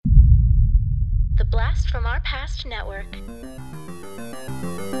The Blast from Our Past Network.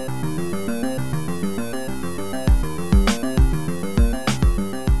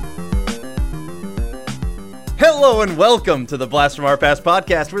 Hello and welcome to the Blast from Our Past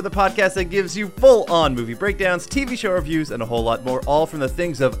podcast. We're the podcast that gives you full-on movie breakdowns, TV show reviews, and a whole lot more, all from the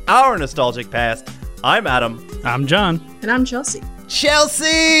things of our nostalgic past. I'm Adam. I'm John. And I'm Chelsea.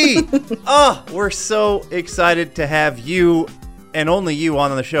 Chelsea! Oh, we're so excited to have you, and only you,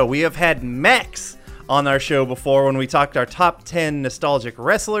 on the show. We have had Max on our show before when we talked our top 10 nostalgic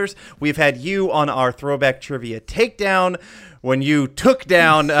wrestlers. We've had you on our Throwback Trivia Takedown when you took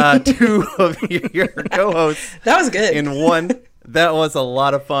down two of your co-hosts. That was good. In one. That was a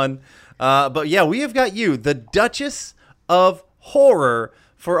lot of fun. But yeah, we have got you, the Duchess of Horror,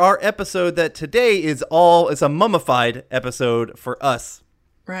 for our episode that today is a mummified episode for us.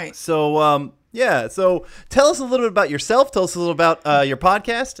 Right. So, yeah. So tell us a little bit about yourself. Tell us a little about your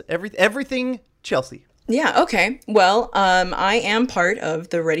podcast, everything Chelsea. Yeah, okay. Well, I am part of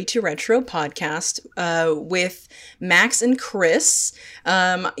the Ready to Retro podcast with Max and Chris.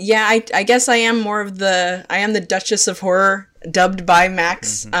 I guess I am the Duchess of Horror, dubbed by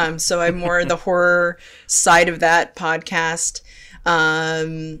Max. Mm-hmm. So I'm more the horror side of that podcast.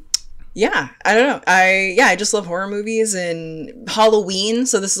 Yeah, I don't know. I just love horror movies and Halloween.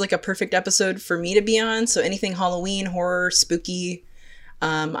 So this is like a perfect episode for me to be on. So anything Halloween, horror, spooky,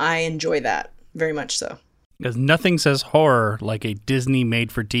 I enjoy that. Very much so. Because nothing says horror like a Disney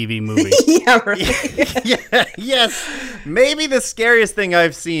made-for-TV movie. Yeah, right. Yeah, yes. Maybe the scariest thing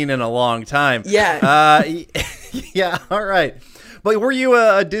I've seen in a long time. Yeah. Yeah, all right. But were you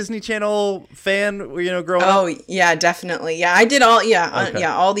a Disney Channel fan, growing up? Oh, yeah, definitely. Yeah, I did all, Okay.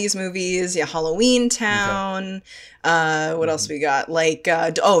 all these movies. Yeah, Halloween Town. Okay. What else we got? Like,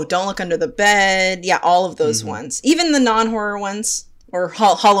 Don't Look Under the Bed. Yeah, all of those ones. Even the non-horror ones. Or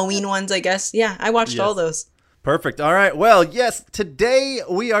Halloween ones, I guess. Yeah, I watched all those. Perfect. All right. Well, yes, today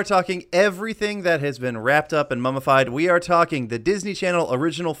we are talking everything that has been wrapped up and mummified. We are talking the Disney Channel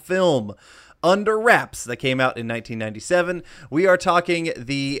original film, Under Wraps, that came out in 1997. We are talking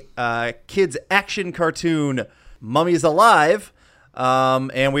the kids' action cartoon, Mummies Alive.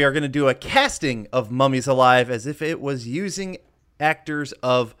 And we are going to do a casting of Mummies Alive as if it was using actors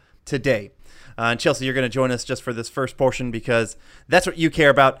of today. And Chelsea, you're going to join us just for this first portion because that's what you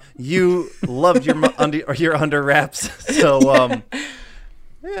care about. You loved your Under Wraps. So,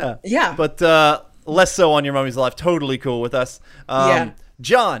 yeah. Yeah. But less so on your Mummies Alive. Totally cool with us. Yeah.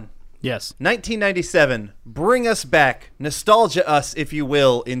 John. Yes. 1997. Bring us back. Nostalgia us, if you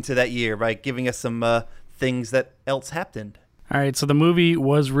will, into that year by giving us some things that else happened. All right, so the movie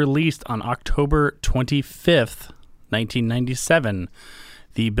was released on October 25th, 1997.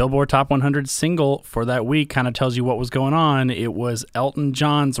 The Billboard Top 100 single for that week kind of tells you what was going on. It was Elton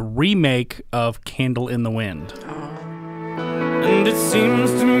John's remake of Candle in the Wind. And it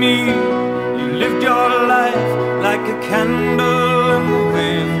seems to me you lived your life like a candle in the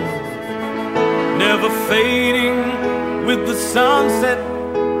wind, never fading with the sunset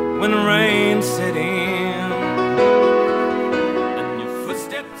when rain set in. And your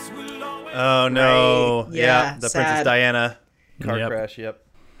footsteps will always... Oh, no. Right. Yeah, the sad. Princess Diana car Yep. crash. Yep.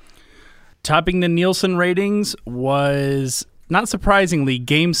 Topping the Nielsen ratings was, not surprisingly,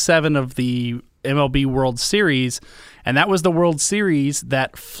 Game 7 of the MLB World Series, and that was the World Series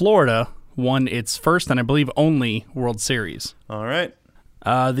that Florida won its first and I believe only World Series. All right.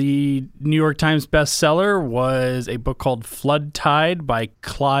 The New York Times bestseller was a book called Flood Tide by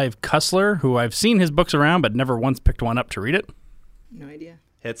Clive Cussler, who I've seen his books around but never once picked one up to read it. No idea.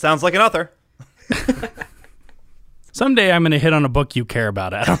 It sounds like an author. Someday I'm going to hit on a book you care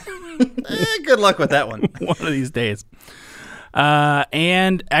about, Adam. Good luck with that one. One of these days.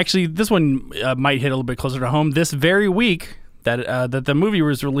 And actually, this one might hit a little bit closer to home. This very week that the movie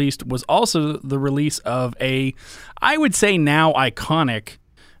was released was also the release of I would say now iconic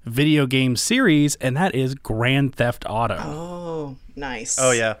video game series, and that is Grand Theft Auto. Oh, nice.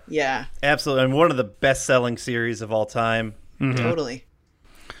 Oh, yeah. Yeah, Absolutely. And one of the best-selling series of all time. totally.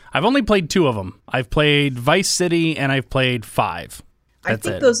 I've only played 2 of them. I've played Vice City and I've played 5. I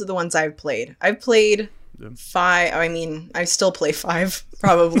think those are the ones I've played. I've played 5. I mean, I still play 5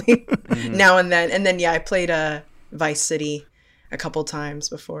 probably now and then. And then, yeah, I played Vice City a couple times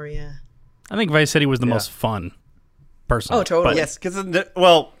before, yeah. I think Vice City was the most fun, personally. Oh, totally. Yes, because,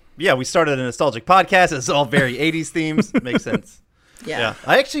 we started a nostalgic podcast. It's all very 80s themes. Makes sense. Yeah.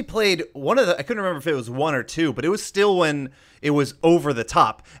 I actually played one of the, I couldn't remember if it was 1 or 2, but it was still when it was over the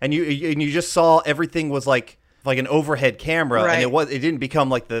top. And you just saw everything was like an overhead camera. Right. And it didn't become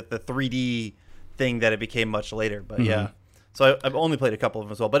like the 3D thing that it became much later. But yeah. So I've only played a couple of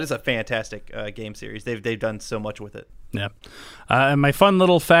them as well, but it's a fantastic game series. They've done so much with it. Yeah. And my fun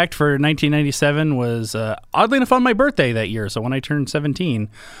little fact for 1997 was, oddly enough, on my birthday that year. So when I turned 17,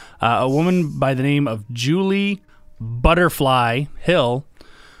 a woman by the name of Julie Butterfly Hill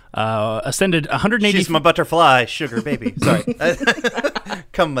ascended 180. She's my butterfly, sugar baby. Sorry.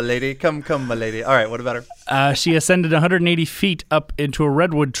 Come, my lady. Come, my lady. All right, what about her? She ascended 180 feet up into a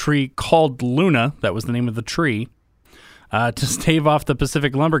redwood tree called Luna. That was the name of the tree. To stave off the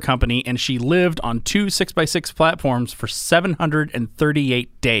Pacific Lumber Company, and she lived on 2 6x6 platforms for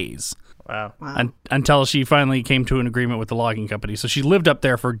 738 days. Wow. Until she finally came to an agreement with the logging company. So she lived up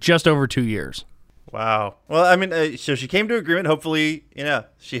there for just over 2 years. Wow. Well, I mean, so she came to agreement. Hopefully,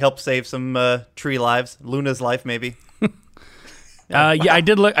 she helped save some tree lives. Luna's life, maybe. Yeah, I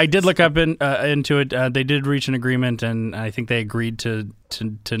did look up into it. They did reach an agreement, and I think they agreed to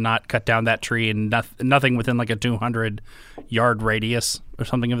not cut down that tree and nothing within like a 200-yard radius or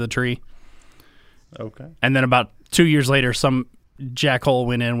something of the tree. Okay. And then about 2 years later, some jackhole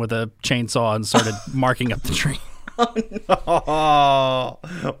went in with a chainsaw and started marking up the tree. Oh,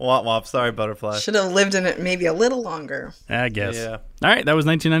 womp womp. Sorry, butterfly. Should have lived in it maybe a little longer. I guess. Yeah. All right, that was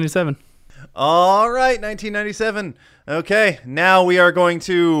 1997. All right, 1997. Okay, now we are going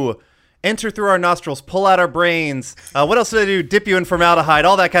to enter through our nostrils, pull out our brains. What else did I do? Dip you in formaldehyde,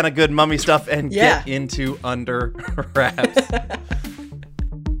 all that kind of good mummy stuff, and get into Under Wraps.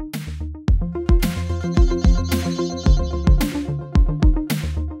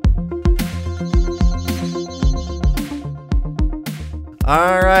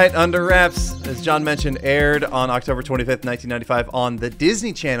 All right, Under Wraps, as John mentioned, aired on October 25th, 1995 on the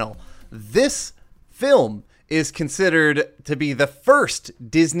Disney Channel. This film is considered to be the first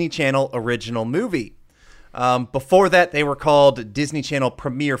Disney Channel original movie. Before that, they were called Disney Channel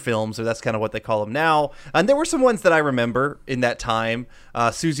Premiere Films, or that's kind of what they call them now. And there were some ones that I remember in that time.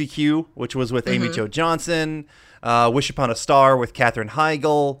 Susie Q, which was with Amy Jo Johnson. Wish Upon a Star with Katherine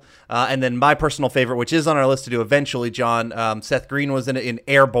Heigl. And then my personal favorite, which is on our list to do eventually, John, Seth Green was in it in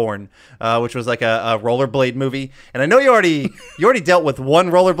Airborne, which was like a rollerblade movie. And I know you already dealt with one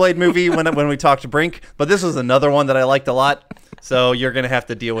rollerblade movie when we talked to Brink, but this was another one that I liked a lot. So you're going to have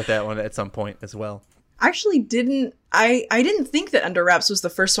to deal with that one at some point as well. Actually didn't think that Under Wraps was the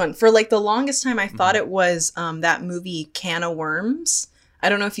first one. For like the longest time I thought it was that movie Can of Worms. I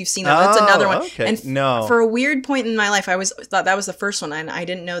don't know if you've seen that. That's another one. Okay. And No. For a weird point in my life, I always thought that was the first one, and I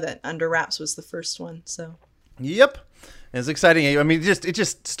didn't know that Under Wraps was the first one. So. Yep. It's exciting. I mean, it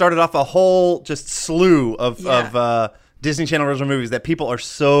just started off a whole just slew of Disney Channel original movies that people are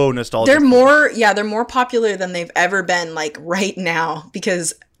so nostalgic. They're more popular than they've ever been, like right now,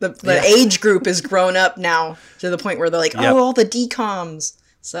 because the age group is grown up now to the point where they're like, all the DComs.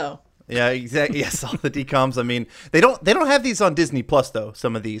 So. Yeah, exactly. Yes, all the DComs. I mean, they don't have these on Disney Plus though.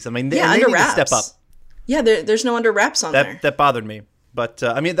 Some of these. I mean, they Under need Wraps. to step up. Yeah, there's no Under Wraps on there. That bothered me. But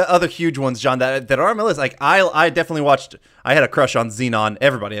I mean, the other huge ones, John, that are on my list. Like I definitely watched. I had a crush on Xenon.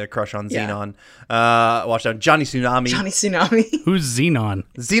 Everybody had a crush on Xenon. Watched on Johnny Tsunami. Who's Xenon?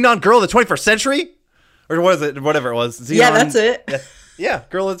 Xenon Girl of the 21st Century, or what is it? Whatever it was. Xenon, yeah, that's it. Yeah,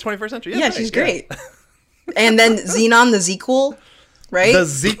 Girl of the 21st Century. Yeah, she's great. And then Xenon the Zequel. Right? The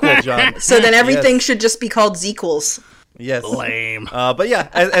sequel, John. So then everything should just be called Zequels. Yes. Lame. But yeah,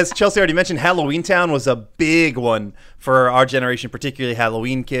 as Chelsea already mentioned, Halloween Town was a big one for our generation, particularly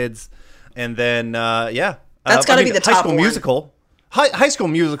Halloween kids. And then, that's got to be the top High School one. Musical. High School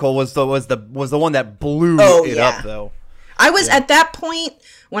Musical was the one that blew it up, though. I was at that point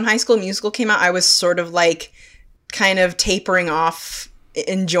when High School Musical came out. I was sort of like kind of tapering off,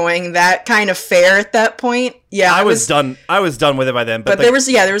 enjoying that kind of fare at that point. Yeah, I was done with it by then. But there was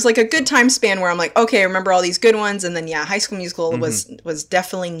like a good time span where I'm like, okay, I remember all these good ones, and then High School Musical was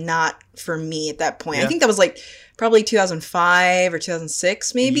definitely not for me at that point. I think that was like probably 2005 or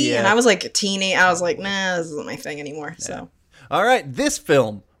 2006 maybe, and I was like a teenage. I was like, nah, this isn't my thing anymore. Yeah. So, all right, this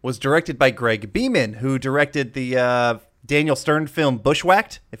film was directed by Greg Beeman, who directed the Daniel Stern film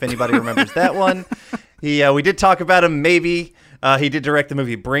Bushwhacked. If anybody remembers that one, we did talk about him maybe. He did direct the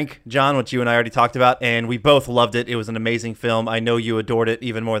movie Brink, John, which you and I already talked about, and we both loved it. It was an amazing film. I know you adored it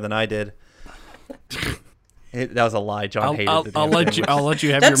even more than I did. That was a lie. John hated it. I'll let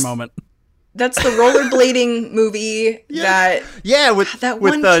you have your moment. That's the rollerblading movie that with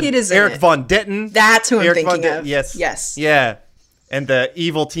one kid is Eric in it. Von Detten. That's who I'm thinking of. Yes. Yeah. And the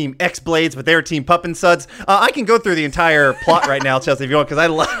evil team X-Blades with their team Pup and Suds. I can go through the entire plot right now, Chelsea, if you want, because I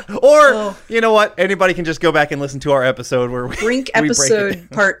love. Or you know what? Anybody can just go back and listen to our episode where Brink episode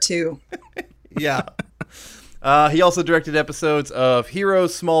part 2. Yeah. He also directed episodes of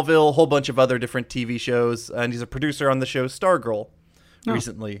Heroes, Smallville, a whole bunch of other different TV shows, and he's a producer on the show Stargirl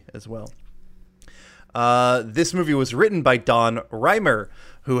recently as well. This movie was written by Don Reimer,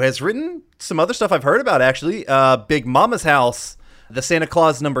 who has written some other stuff I've heard about, actually. Big Mama's House, The Santa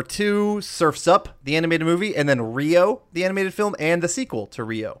Claus #2, Surf's Up, the animated movie, and then Rio, the animated film, and the sequel to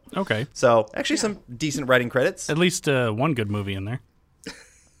Rio. Okay. So, actually some decent writing credits. At least one good movie in there.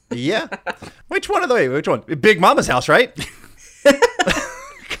 Yeah. Which one? Which one? Big Mama's House, right?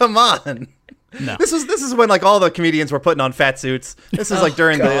 Come on. No. This is when like all the comedians were putting on fat suits. This is like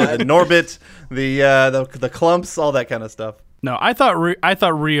during the Norbit, the Clumps, all that kind of stuff. No, I thought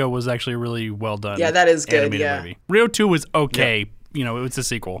Rio was actually really well done. Yeah, that is good. Animated Yeah. movie. Rio 2 was okay. You know, it's a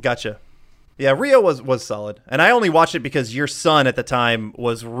sequel. Gotcha. Yeah, Rio was solid. And I only watched it because your son at the time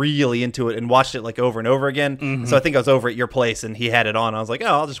was really into it and watched it like over and over again. Mm-hmm. So I think I was over at your place and he had it on. I was like, oh,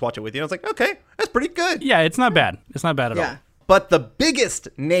 I'll just watch it with you. I was like, okay, that's pretty good. Yeah, it's not bad. It's not bad at all. But the biggest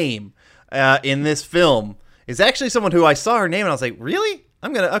name in this film is actually someone who I saw her name and I was like, really?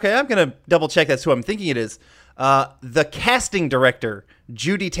 I'm gonna double check that's who I'm thinking it is. The casting director,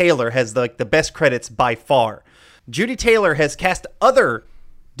 Judy Taylor, has the best credits by far. Judy Taylor has cast other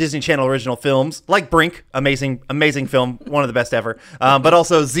Disney Channel original films like Brink, amazing film, one of the best ever. But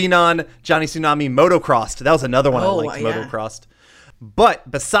also Xenon, Johnny Tsunami, Motocrossed. That was another one I liked, Motocrossed. But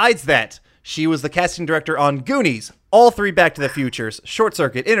besides that, she was the casting director on Goonies, all 3 Back to the Futures, Short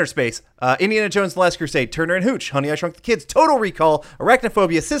Circuit, Inner Space, Indiana Jones and the Last Crusade, Turner and Hooch, Honey, I Shrunk the Kids, Total Recall,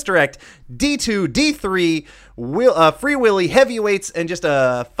 Arachnophobia, Sister Act, D2, D3, Free Willy, Heavyweights, and just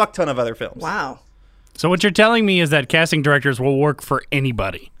a fuck ton of other films. Wow. So what you're telling me is that casting directors will work for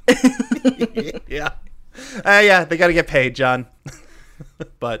anybody. Yeah. Yeah, they got to get paid, John.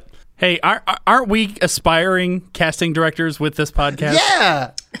 But hey, aren't we aspiring casting directors with this podcast?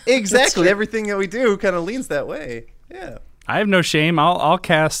 Yeah, exactly. Everything that we do kind of leans that way. Yeah. I have no shame. I'll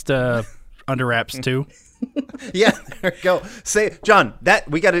cast Under Wraps too. Yeah, there we go. Say, John, that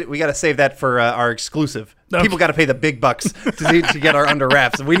we gotta save that for our exclusive. Okay. People got to pay the big bucks to get our Under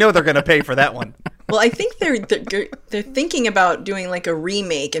Wraps. We know they're going to pay for that one. Well, I think they're thinking about doing like a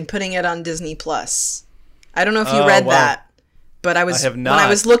remake and putting it on Disney Plus. I don't know if you read that, but I have not. When I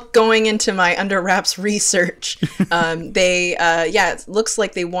was going into my Under Wraps research, it looks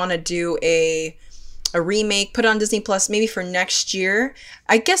like they want to do a remake, put it on Disney Plus maybe for next year.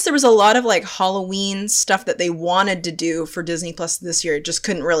 I guess there was a lot of like Halloween stuff that they wanted to do for Disney Plus this year. It just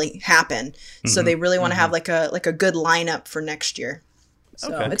couldn't really happen. Mm-hmm. So they really want to have like a good lineup for next year.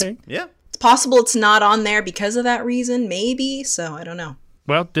 So okay. It's possible it's not on there because of that reason, maybe. So I don't know.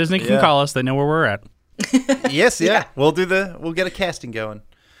 Well, Disney can call us. They know where we're at. Yes, yeah. We'll get a casting going.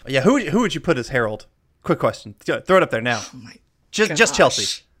 Yeah, who would you put as Harold? Quick question. Throw it up there now. Oh just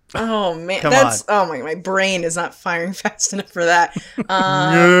Chelsea. Oh man, my brain is not firing fast enough for that.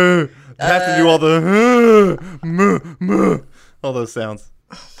 I have to do all the all those sounds.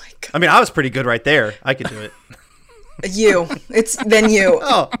 Oh my god! I mean, I was pretty good right there. I could do it. It's you.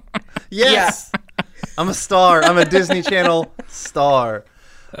 Oh, yes. Yeah. I'm a star. I'm a Disney Channel star.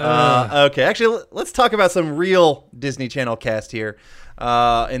 Okay, actually, let's talk about some real Disney Channel cast here.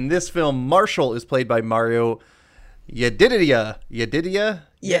 In this film, Marshall is played by Mario Yedidia.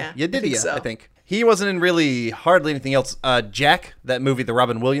 Yeah, I think. He wasn't in really hardly anything else. Jack, that movie, the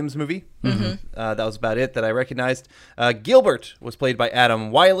Robin Williams movie. Mm-hmm. That was about it that I recognized. Gilbert was played by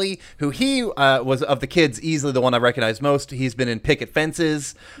Adam Wiley, who he was, of the kids, easily the one I recognized most. He's been in Picket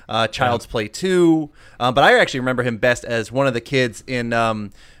Fences, Child's Play 2. But I actually remember him best as one of the kids in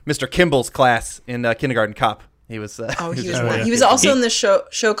Mr. Kimball's class in Kindergarten Cop. He was. He was also in the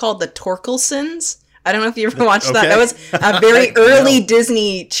show called The Torkelsons. I don't know if you ever watched that. That was a very early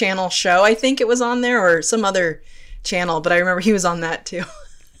Disney Channel show. I think it was on there or some other channel, but I remember he was on that too.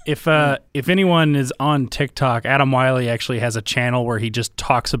 If anyone is on TikTok, Adam Wiley actually has a channel where he just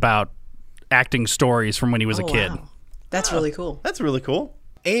talks about acting stories from when he was a kid. Wow. That's really cool. That's really cool.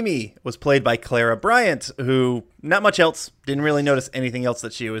 Amy was played by Clara Bryant, who, not much else, didn't really notice anything else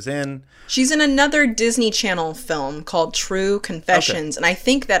that she was in. She's in another Disney Channel film called True Confessions, and I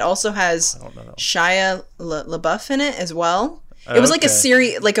think that also has Shia LaBeouf in it as well. It was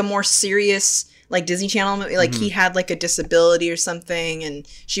like a more serious, like Disney Channel movie. Like he had like a disability or something, and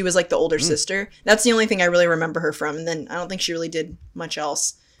she was like the older sister. That's the only thing I really remember her from, and then I don't think she really did much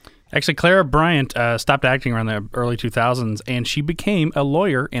else. Actually, Clara Bryant stopped acting around the early 2000s, and she became a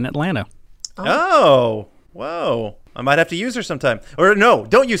lawyer in Atlanta. Oh. Whoa. I might have to use her sometime. Or no,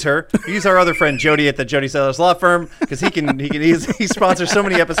 don't use her. Use our other friend Jody at the Jody Sellers Law Firm, because he sponsors so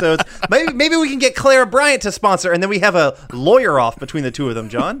many episodes. Maybe we can get Clara Bryant to sponsor, and then we have a lawyer off between the two of them,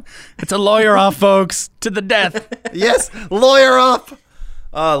 John. It's a lawyer off, folks, to the death. Yes, lawyer off.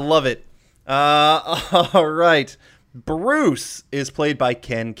 Love it. All right. Bruce is played by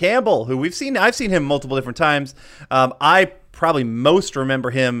Ken Campbell, who I've seen him multiple different times. I probably most remember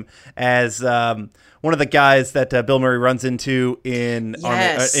him as one of the guys that Bill Murray runs into in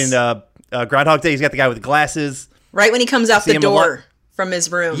Groundhog Day. He's got the guy with glasses. Right when he comes out the door from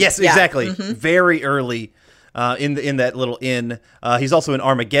his room. Yes, yeah. exactly. Mm-hmm. Very early in that little inn. He's also in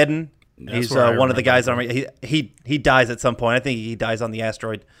Armageddon. He's one of the guys. He dies at some point. I think he dies on the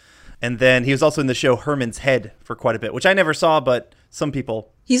asteroid. And then he was also in the show Herman's Head for quite a bit, which I never saw, but some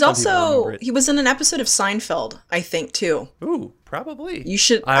people. He was in an episode of Seinfeld, I think, too. Ooh, probably. You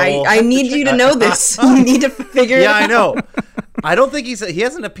should. I need you to know this. You need to figure it out. Yeah, I know. I don't think he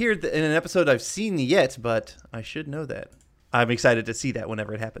hasn't appeared in an episode I've seen yet, but I should know that. I'm excited to see that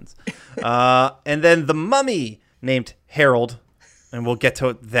whenever it happens. And then the Mummy, named Harold, and we'll get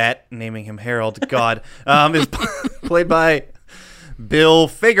to that, naming him Harold, God, is played by Bill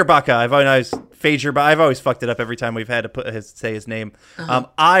Fagerbakke. I've always fucked it up every time we've had to say his name. Uh-huh.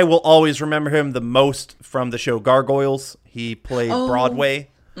 I will always remember him the most from the show Gargoyles. He played Broadway.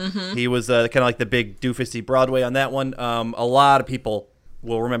 Mm-hmm. He was kind of like the big doofusy Broadway on that one. A lot of people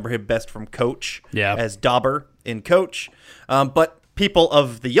will remember him best from Coach as Dauber in Coach. But people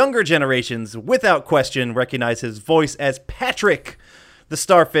of the younger generations, without question, recognize his voice as Patrick, the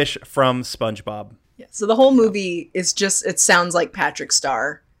starfish from SpongeBob. Yeah, so the whole movie is it sounds like Patrick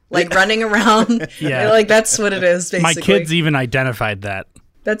Star, like running around. Yeah. Like that's what it is, basically. My kids even identified that.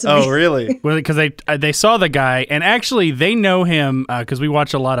 That's amazing. Oh, really? Well, because they saw the guy, and actually they know him because we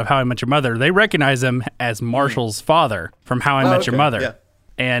watch a lot of How I Met Your Mother. They recognize him as Marshall's father from How I Met Your Mother. Yeah.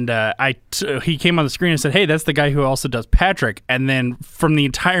 And he came on the screen and said, "Hey, that's the guy who also does Patrick." And then from the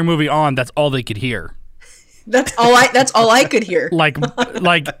entire movie on, that's all they could hear. That's all I could hear. Like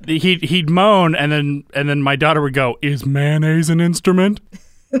he'd moan, and then my daughter would go, "Is mayonnaise an instrument?"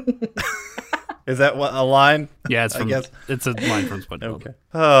 Is that a line? Yeah, it's a line from SpongeBob. Okay.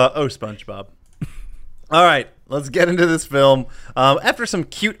 SpongeBob. All right, let's get into this film. After some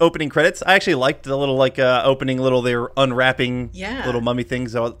cute opening credits, I actually liked the little opening they were unwrapping little mummy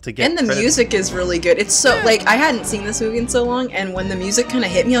things to get. And the music is really good. It's so I hadn't seen this movie in so long, and when the music kind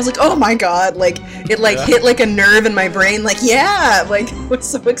of hit me, I was like, oh my god! It hit like a nerve in my brain. I was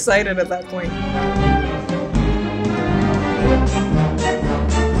so excited at that point.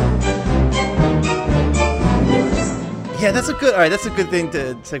 Yeah, that's a good thing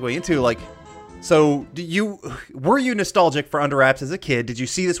to segue into. So, were you nostalgic for Under Wraps as a kid? Did you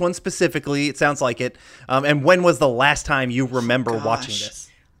see this one specifically? It sounds like it. And when was the last time you remember watching this?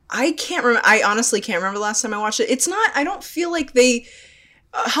 I can't remember. I honestly can't remember the last time I watched it. It's not. I don't feel like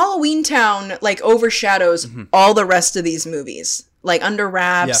Halloween Town overshadows all the rest of these movies. Under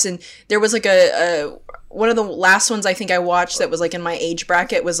Wraps, and there was a one of the last ones I think I watched that was in my age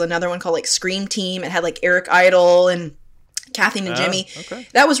bracket was another one called Scream Team. It had Eric Idle and Kathy and Jimmy. Okay.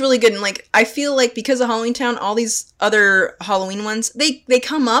 That was really good. And I feel because of Halloween Town, all these other Halloween ones, they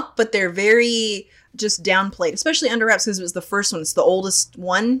come up, but they're very just downplayed, especially Under Wraps because it was the first one. It's the oldest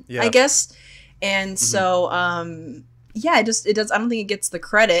one, I guess. And so, it does. I don't think it gets the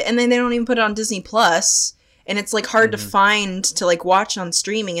credit. And then they don't even put it on Disney Plus, and it's hard to find to watch on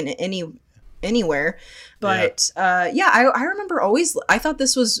streaming in anywhere. But I remember I thought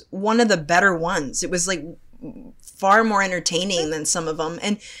this was one of the better ones. It was far more entertaining than some of them,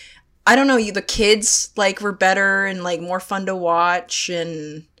 and I don't know, the kids were better and more fun to watch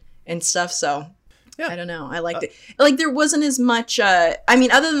and stuff. So I don't know, I liked it. There wasn't as much other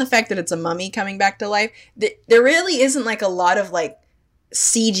than the fact that it's a mummy coming back to life, there really isn't a lot of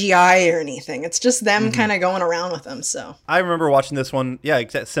CGI or anything. It's just them kind of going around with them. So I remember watching this one,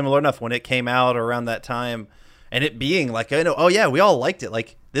 similar enough, when it came out around that time, and it being we all liked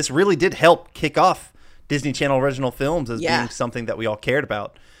it. This really did help kick off Disney Channel original films as being something that we all cared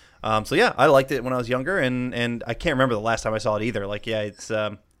about. I liked it when I was younger, and I can't remember the last time I saw it either.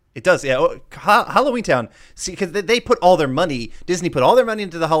 It does. Yeah. Halloween Town. See, because they put all their money, Disney put all their money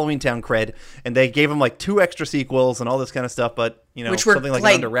into the Halloween Town cred, and they gave them 2 extra sequels and all this kind of stuff. But which were something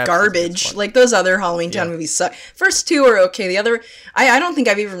Under Wraps garbage. Those other Halloween Town movies suck. First 2 are okay. The other, I don't think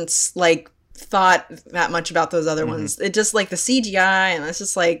I've even thought that much about those other ones. It just the CGI, and it's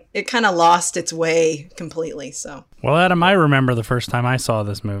just it kind of lost its way completely. So well, Adam, I remember the first time I saw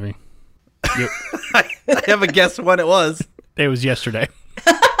this movie. I have a guess when it was. It was yesterday.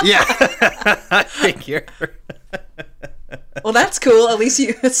 Yeah. I figure. Well, that's cool. At least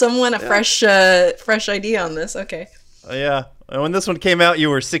you someone a fresh idea on this. Okay. Yeah. When this one came out, you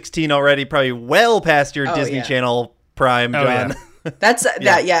were 16 already, probably well past your Disney yeah. Channel prime, Oh, John. yeah. That's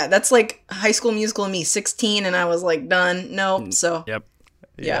that's like High School Musical and me, 16, and I was like done. Nope. So Yep.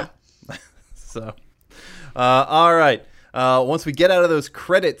 yeah. So, all right. Once we get out of those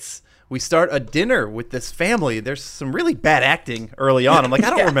credits, we start a dinner with this family. There's some really bad acting early on. I'm like, I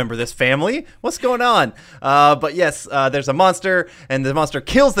don't remember this family. What's going on? But yes, there's a monster, and the monster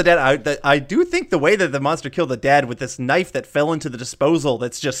kills the dad. I do think the way that the monster killed the dad with this knife that fell into the disposal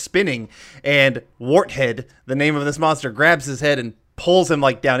that's just spinning, and Warthead, the name of this monster, grabs his head and pulls him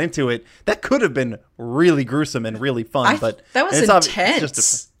like down into it. That could have been really gruesome and really fun. But that was it's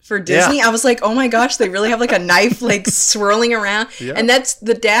intense. For Disney, I was like, oh my gosh, they really have like a knife like swirling around. Yeah. And that's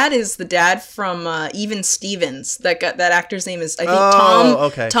the dad from Even Stevens. That actor's name is, I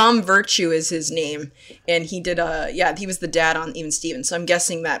think, Tom Virtue is his name, and he did he was the dad on Even Stevens. So I'm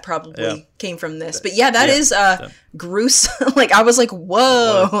guessing that probably came from this. But that is gruesome. Like I was like,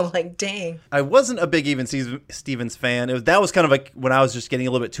 whoa, like dang. I wasn't a big Even Stevens fan. That was kind of like when I was just getting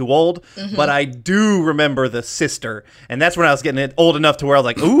a little bit too old. Mm-hmm. But I do remember the sister, and that's when I was getting old enough to where I was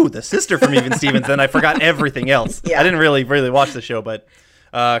like, ooh, the sister from Even Stevens. Then I forgot everything else. Yeah. I didn't really watch the show, but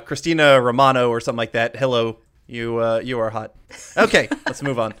Christina Romano or something like that. Hello, you are hot. Okay, let's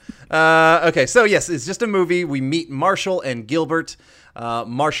move on. Okay, so yes, it's just a movie. We meet Marshall and Gilbert.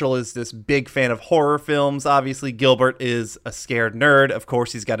 Marshall is this big fan of horror films. Obviously, Gilbert is a scared nerd. Of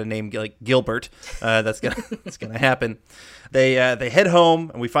course, he's got a name like Gilbert. That's gonna happen. They head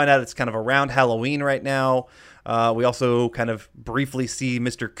home, and we find out it's kind of around Halloween right now. We also kind of briefly see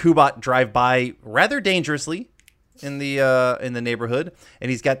Mr. Kubat drive by rather dangerously in the neighborhood,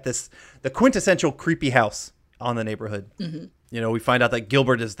 and he's got the quintessential creepy house on the neighborhood. Mm-hmm. You know, we find out that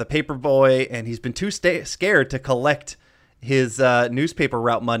Gilbert is the paper boy, and he's been too scared to collect his newspaper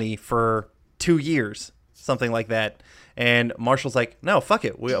route money for 2 years, something like that. And Marshall's like, no, fuck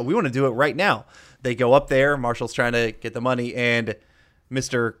it. We want to do it right now. They go up there. Marshall's trying to get the money, and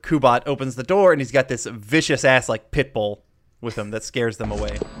Mr. Kubat opens the door, and he's got this vicious ass like pit bull with him that scares them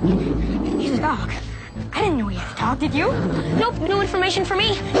away. He's a dog. I didn't know he had a dog, did you? Nope, no information for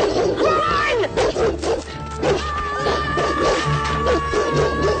me. Run!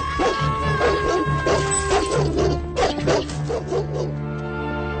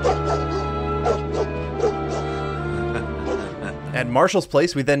 At Marshall's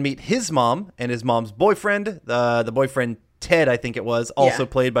place, we then meet his mom and his mom's boyfriend, the boyfriend Ted, I think it was, also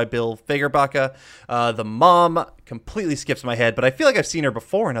played by Bill Fagerbakke. The mom completely skips my head, but I feel like I've seen her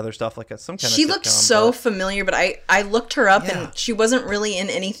before in other stuff, like some kind of She looked so familiar, but I looked her up, and she wasn't really in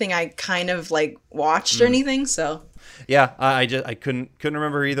anything I kind of like watched or anything, so... Yeah, I couldn't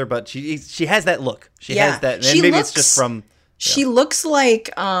remember her either, but she has that look. She has that, and maybe it's just from... She looks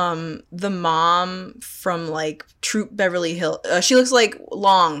like the mom from like Troop Beverly Hills. She looks like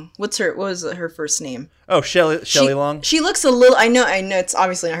Long. What was her first name? Oh, Shelley Long. She looks a little. I know it's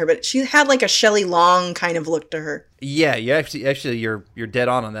obviously not her, but she had like a Shelley Long kind of look to her. Yeah, you actually you're dead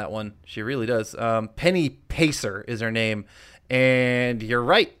on that one. She really does. Penny Pacer is her name, and you're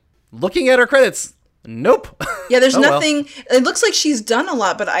right. Looking at her credits. Nope. Yeah, there's nothing. Well. It looks like she's done a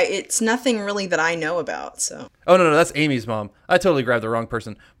lot, but it's nothing really that I know about. So. Oh no, that's Amy's mom. I totally grabbed the wrong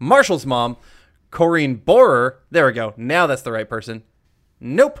person. Marshall's mom, Corinne Bohrer. There we go. Now that's the right person.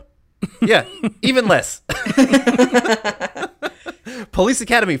 Nope. Yeah, even less. Police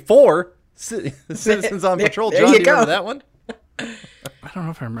Academy 4, Citizens on Patrol. John, do you remember that one? I don't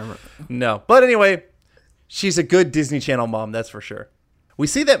know if I remember. No, but anyway, she's a good Disney Channel mom. That's for sure. We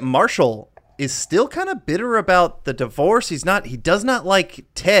see that Marshall is still kind of bitter about the divorce. He does not like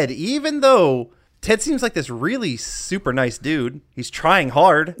Ted, even though Ted seems like this really super nice dude. He's trying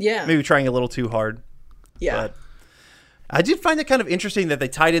hard. Yeah. Maybe trying a little too hard. Yeah. But I did find it kind of interesting that they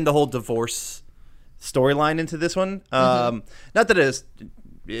tied in the whole divorce storyline into this one. Not that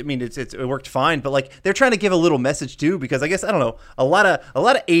it worked fine, but like they're trying to give a little message too, because I guess, I don't know, a lot of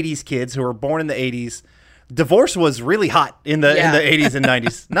 80s kids who were born in the 80s, divorce was really hot in the 80s and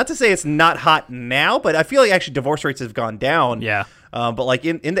 90s. Not to say it's not hot now, but I feel like actually divorce rates have gone down. Yeah. But like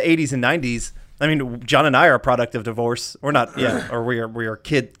in the 80s and 90s, I mean, John and I are a product of divorce. We're not, or we are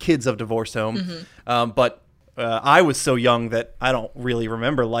kids of divorced home. Mm-hmm. But I was so young that I don't really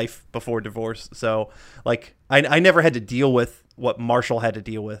remember life before divorce. So like I never had to deal with what Marshall had to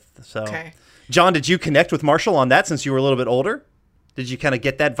deal with. So, John, did you connect with Marshall on that since you were a little bit older? Did you kind of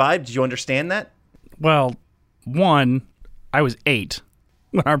get that vibe? Did you understand that? Well, one, I was 8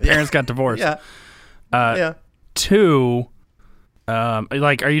 when our parents got divorced. Yeah. 2,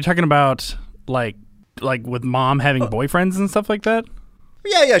 Like, are you talking about like with mom having boyfriends and stuff like that?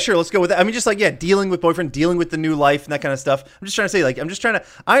 Yeah, sure. Let's go with that. I mean, just like, yeah, dealing with boyfriend, dealing with the new life and that kind of stuff. I'm just trying to say, like,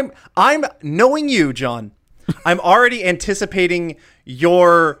 I'm knowing you, John. I'm already anticipating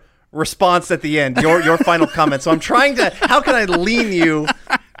your response at the end, your final comment. So I'm trying to, how can I lean you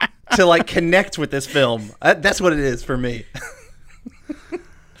to like connect with this film? That's what it is for me.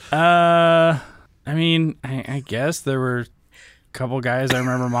 I mean, I guess there were couple guys I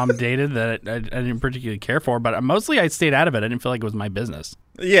remember mom dated that I didn't particularly care for, but mostly I stayed out of it. I didn't feel like it was my business.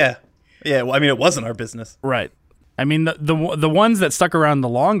 Yeah. Well, I mean, it wasn't our business, right? I mean, the ones that stuck around the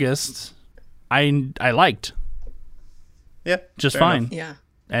longest, I liked. Yeah, just fine. Enough. Yeah,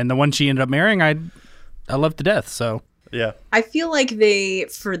 and the one she ended up marrying, I loved to death. So yeah, I feel like they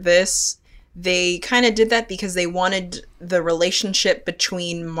kind of did that because they wanted the relationship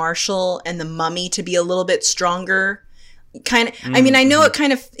between Marshall and the mummy to be a little bit stronger. Kind of, I mean, I know it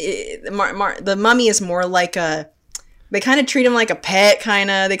kind of, the mummy is more like they kind of treat him like a pet,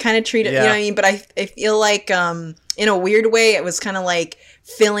 kind of. They kind of treat it, you know what I mean? But I feel like, in a weird way, it was kind of like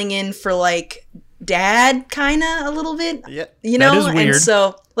filling in for like dad, kind of a little bit. Yeah, you know, that is weird. And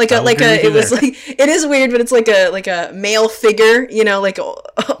so it is weird, but it's like a male figure, you know, like a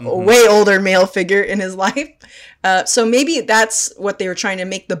way older male figure in his life. So maybe that's what they were trying to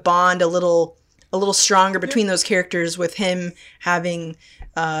make the bond a little stronger between those characters, with him having,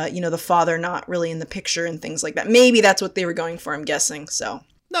 the father not really in the picture and things like that. Maybe that's what they were going for, I'm guessing. So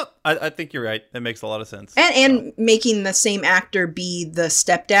no, I think you're right. That makes a lot of sense. And making the same actor be the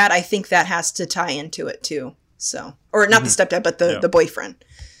stepdad, I think that has to tie into it too. So, or not the stepdad, but the boyfriend.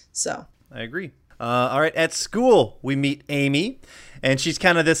 So I agree. All right, at school we meet Amy, and she's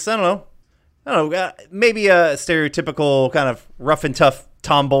kind of this I don't know, maybe a stereotypical kind of rough and tough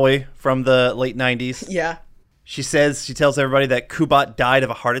tomboy from the late 90s. Yeah. She tells everybody that Kubat died of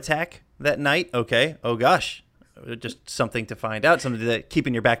a heart attack that night. Okay. Oh gosh. Just something to find out, something to keep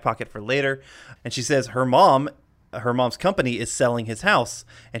in your back pocket for later. And she says her mom's company is selling his house,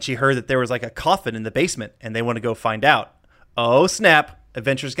 and she heard that there was like a coffin in the basement, and they want to go find out. Oh snap.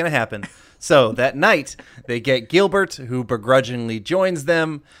 Adventure's going to happen. So that night, they get Gilbert, who begrudgingly joins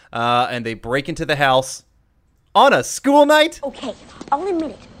them, and they break into the house on a school night. Okay, I'll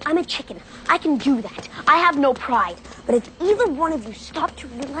admit it. I'm a chicken. I can do that. I have no pride. But if either one of you stop to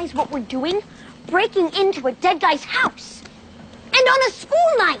realize what we're doing, breaking into a dead guy's house, and on a school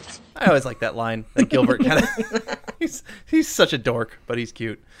night. I always like that line that Gilbert kind of, he's such a dork, but he's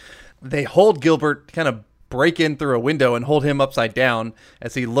cute. They hold Gilbert, kind of break in through a window and hold him upside down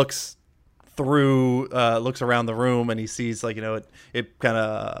as he looks around the room, and he sees, like, it kind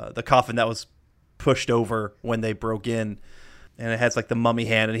of the coffin that was pushed over when they broke in, and it has like the mummy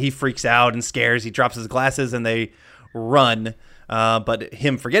hand, and he freaks out and scares. He drops his glasses and they run, but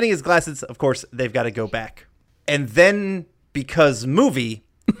him forgetting his glasses, of course, they've got to go back. And then, because movie,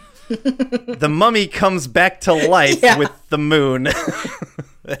 the mummy comes back to life with the moon.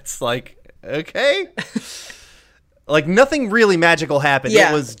 It's like, okay, like nothing really magical happened.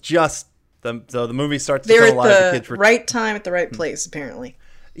 It was just the movie starts to come alive. The kids right time at the right place, apparently.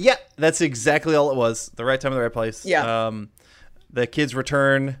 Yeah, that's exactly all it was. The right time, the right place. Yeah. The kids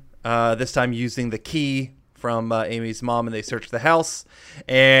return, this time using the key from Amy's mom, and they search the house.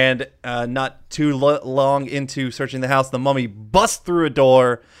 And not too long into searching the house, the mummy busts through a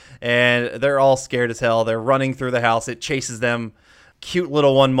door, and they're all scared as hell. They're running through the house. It chases them. Cute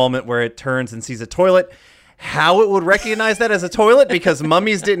little one moment where it turns and sees a toilet. How it would recognize that as a toilet, because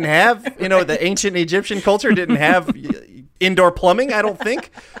mummies didn't have, the ancient Egyptian culture didn't have indoor plumbing, I don't think.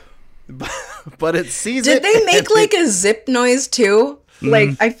 But it sees Did it. Did they make like a zip noise too? Like,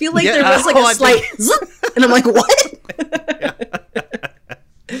 I feel like there was like a slight zip, and I'm like, what?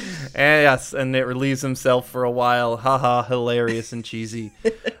 And yes, and it relieves himself for a while. Haha, hilarious and cheesy.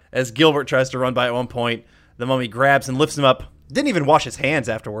 As Gilbert tries to run by at one point, the mummy grabs and lifts him up. Didn't even wash his hands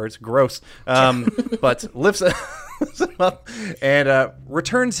afterwards. Gross. But lifts him up and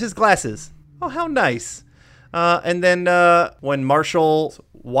returns his glasses. Oh, how nice. And then when Marshall's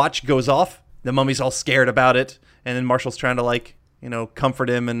watch goes off, the mummy's all scared about it. And then Marshall's trying to, comfort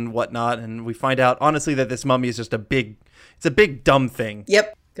him and whatnot. And we find out, honestly, that this mummy is just it's a big dumb thing.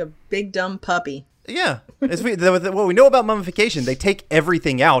 Yep. A big dumb puppy. Yeah. What we know about mummification, they take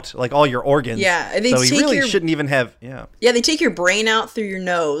everything out, like all your organs. Yeah. So he really shouldn't even have, Yeah, they take your brain out through your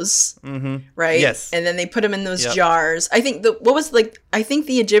nose. Mm-hmm. Right? Yes. And then they put them in those jars. I think I think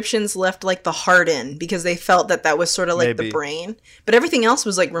the Egyptians left like the heart in because they felt that was sort of like the brain. But everything else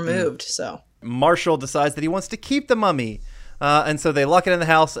was like removed, so. Marshall decides that he wants to keep the mummy. And so they lock it in the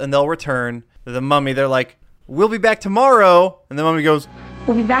house and they'll return. The mummy, they're like, we'll be back tomorrow. And the mummy goes,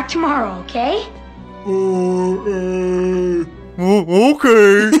 We'll be back tomorrow, okay? okay.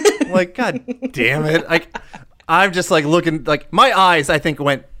 I'm like, God damn it. Like, I'm just like looking, like my eyes, I think,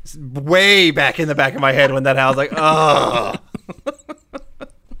 went way back in the back of my head when that happened. I was like, oh.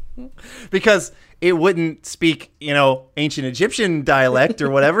 Because it wouldn't speak, ancient Egyptian dialect or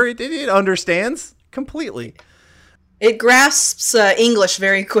whatever. It understands completely. It grasps English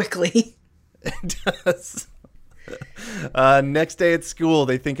very quickly. It does. Next day at school,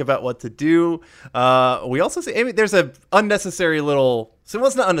 they think about what to do. We also see Amy. There's a unnecessary little. So it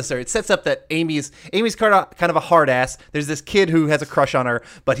wasn't unnecessary. It sets up that Amy's kind of a hard ass. There's this kid who has a crush on her,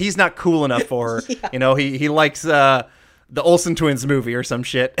 but he's not cool enough for her. Yeah. He likes the Olsen twins movie or some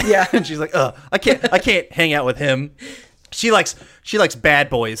shit. Yeah. And she's like, I can't hang out with him. She likes Bad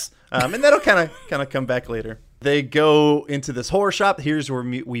Boys. And that'll kind of come back later. They go into this horror shop. Here's where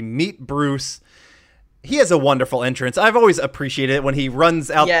we meet Bruce. He has a wonderful entrance. I've always appreciated it when he runs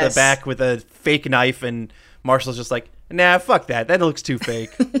out the back with a fake knife and Marshall's just like, nah, fuck that. That looks too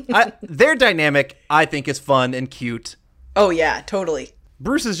fake. Their dynamic, I think, is fun and cute. Oh, yeah, totally.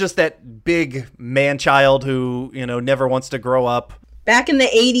 Bruce is just that big man-child who, never wants to grow up. Back in the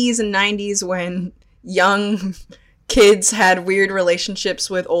 80s and 90s when young kids had weird relationships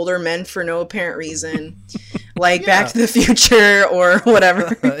with older men for no apparent reason, like Back to the Future or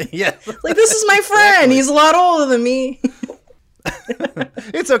whatever. Yeah. Like, this is my friend. Exactly. He's a lot older than me.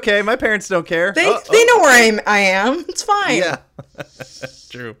 It's okay. My parents don't care. They know where I am. It's fine. Yeah.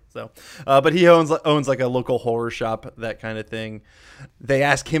 True. So, but he owns like a local horror shop, that kind of thing. They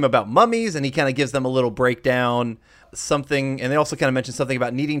ask him about mummies, and he kind of gives them a little breakdown. And they also kind of mention something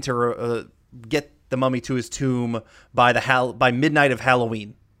about needing to get the mummy to his tomb by midnight of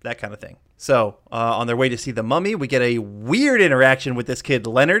Halloween, that kind of thing. So, on their way to see the mummy, we get a weird interaction with this kid,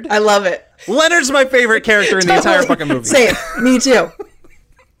 Leonard. I love it. Leonard's my favorite character in the entire fucking movie. Same. Me too.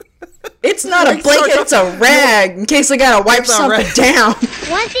 It's not a blanket, it's a rag, in case I gotta wipe something down.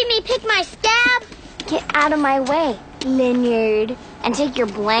 Want to see me pick my scab? Get out of my way, Leonard, and take your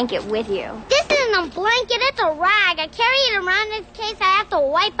blanket with you. This isn't a blanket, it's a rag. I carry it around in case I have to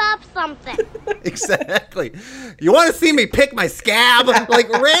wipe up something. Exactly. You want to see me pick my scab? Like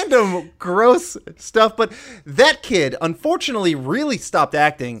random gross stuff. But that kid, unfortunately, really stopped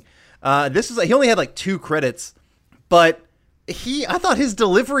acting. He only had like 2 credits, but I thought his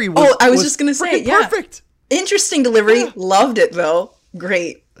delivery was I was just going to say, perfect. Interesting delivery. Yeah. Loved it, though.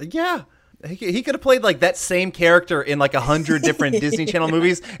 Great. Yeah. He could have played like that same character in like 100 different Disney Channel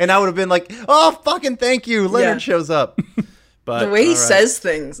movies, and I would have been like, "Oh, fucking thank you!" Leonard shows up. But the way he says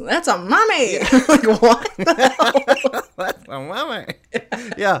things, that's a mummy. Like, what the hell? That's a mummy.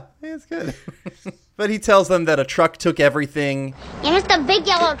 Yeah, it's good. But he tells them that a truck took everything. You missed the big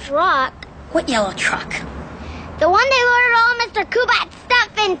yellow truck. What yellow truck? The one they loaded all Mr. Kubat's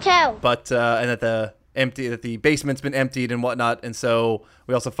stuff into. But and that the basement's been emptied and whatnot, and so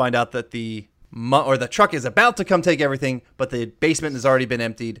we also find out that the truck is about to come take everything, but the basement has already been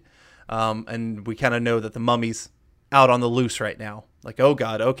emptied, and we kind of know that the mummy's out on the loose right now. Like, oh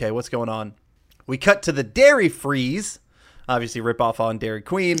god, okay, what's going on? We cut to the Dairy Freeze, obviously rip off on Dairy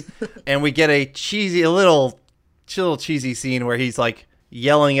Queen, and we get a little cheesy scene where he's like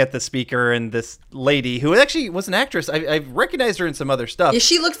yelling at the speaker, and this lady who actually was an actress. I recognized her in some other stuff. Yeah,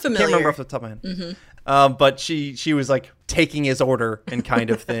 she looked familiar. Can't remember off the top of my head. Mm-hmm. But she was like taking his order and kind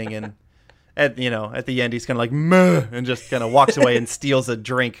of thing, and at the end he's kind of like meh, and just kind of walks away and steals a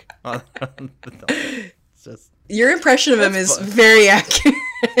drink. It's just, your impression of him is very accurate.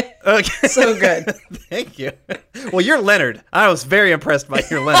 Okay. So good. Thank you. Well, you're Leonard. I was very impressed by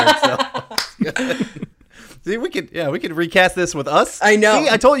your Leonard. So. See, we could recast this with us. I know. See,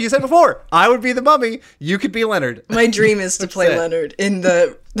 I told you said before, I would be the mummy. You could be Leonard. My dream is to play Leonard in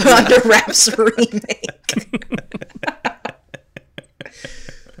the Under Wraps remake.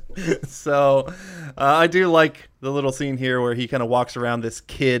 So, I do like the little scene here where he kind of walks around this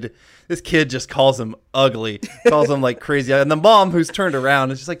kid. This kid just calls him ugly, calls him like crazy. And the mom, who's turned around,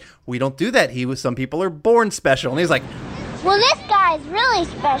 is just like, we don't do that. Some people are born special. And he's like, well, this guy's really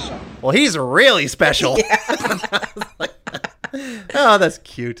special. Well, he's really special. Yeah. Oh, that's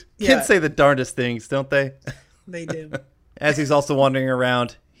cute. Kids say the darndest things, don't they? They do. As he's also wandering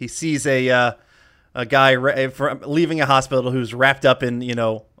around, he sees a guy leaving a hospital who's wrapped up in,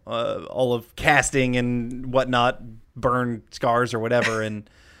 all of casting and whatnot, burn scars or whatever, and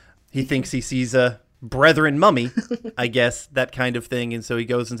he thinks he sees a brethren mummy, I guess, that kind of thing, and so he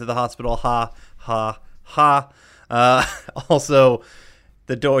goes into the hospital. Ha, ha, ha. Also,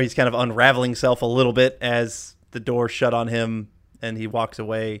 the door, he's kind of unraveling himself a little bit as the door shut on him and he walks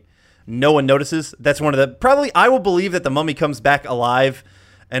away. No one notices. That's one of the probably. I will believe that the mummy comes back alive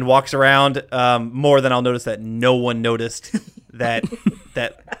and walks around more than I'll notice that no one noticed that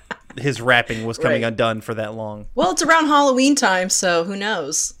his wrapping was coming undone for that long. Well, it's around Halloween time, so who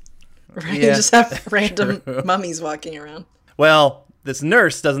knows? Right? You just have random mummies walking around. Well, this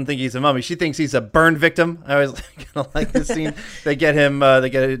nurse doesn't think he's a mummy. She thinks he's a burn victim. I always kind of like this scene. They get him.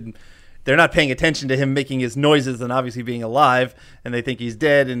 They're not paying attention to him making his noises and obviously being alive, and they think he's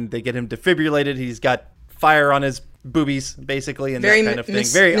dead, and they get him defibrillated. He's got fire on his boobies, basically, and that kind of thing.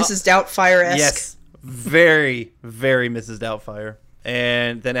 Very Mrs. Doubtfire-esque. Yes, very, very Mrs. Doubtfire.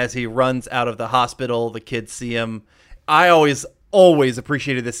 And then as he runs out of the hospital, the kids see him. I always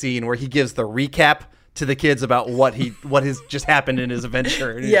appreciated the scene where he gives the recap to the kids about what has just happened in his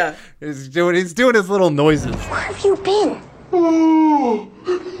adventure. And he's doing his little noises. Where have you been?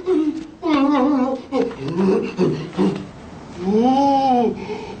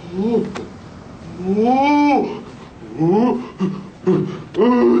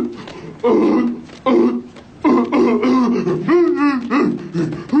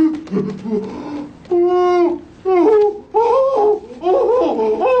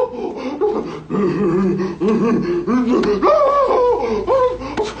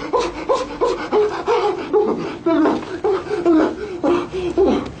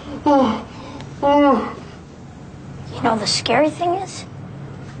 You know, the scary thing is,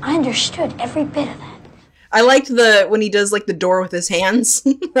 I understood every bit of that. I liked when he does like the door with his hands.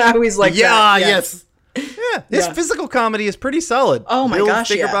 I always like that. Yeah. Yes. Yeah, his physical comedy is pretty solid. Oh my gosh,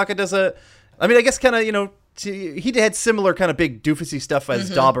 Fingerbaka does I mean, I guess kind of, he had similar kind of big doofusy stuff as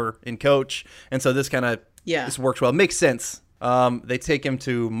Dauber in Coach, and so this kind of this works well. Makes sense. They take him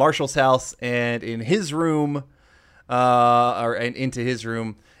to Marshall's house, and in his room, into his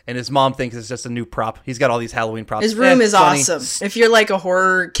room, and his mom thinks it's just a new prop. He's got all these Halloween props. His room is funny. Awesome. If you're like a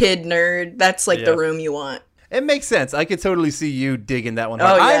horror kid nerd, that's like the room you want. It makes sense. I could totally see you digging that one.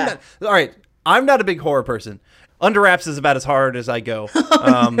 Oh, yeah. All right. I'm not a big horror person. Under Wraps is about as hard as I go.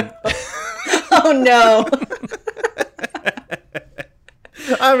 Oh, no.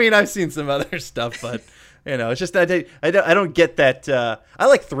 I mean, I've seen some other stuff, but, it's just I don't get that. I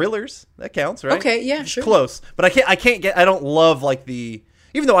like thrillers. That counts, right? Okay, yeah, sure. Close. But I don't love, like,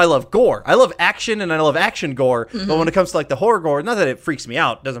 even though I love gore. I love action, and I love action gore. Mm-hmm. But when it comes to, like, the horror gore, not that it freaks me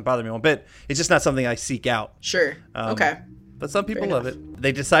out. It doesn't bother me one bit. It's just not something I seek out. Sure. Okay. But some people love it.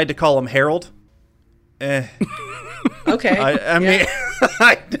 They decide to call him Harold. Okay. I mean,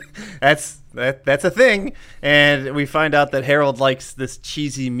 that's a thing. And we find out that Harold likes this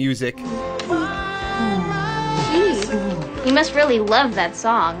cheesy music. Gee, you must really love that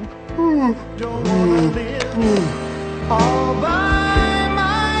song.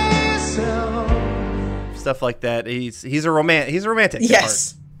 Stuff like that. He's a romantic.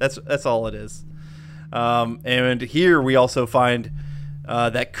 Yes. That's all it is. And here we also find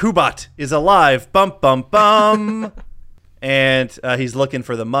that Kubat is alive. Bum, bum, bum. And he's looking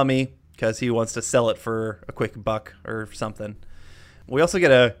for the mummy because he wants to sell it for a quick buck or something. We also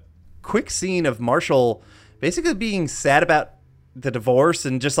get a quick scene of Marshall basically being sad about the divorce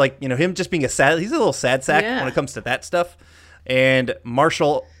and just like, him just being he's a little sad sack when it comes to that stuff. And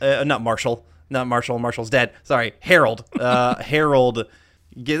Marshall's dad. Sorry, Harold. Harold.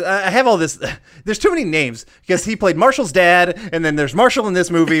 I have all this. There's too many names because he played Marshall's dad, and then there's Marshall in this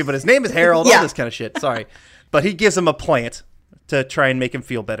movie, but his name is Harold. All this kind of shit. Sorry, but he gives him a plant to try and make him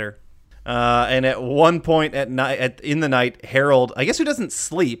feel better. And at one point in the night, Harold, I guess, who doesn't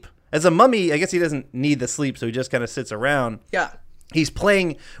sleep as a mummy, I guess he doesn't need the sleep, so he just kind of sits around. Yeah. He's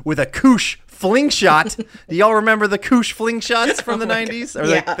playing with a koosh fling shot. Do y'all remember the koosh fling shots from the 90s? Or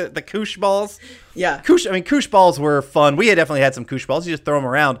the koosh balls? Yeah. Koosh balls were fun. We had definitely had some koosh balls. You just throw them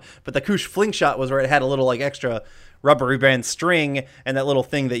around. But the koosh fling shot was where it had a little like extra rubbery band string and that little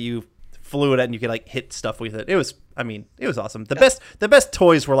thing that you flew it at and you could like hit stuff with it. It was awesome. The best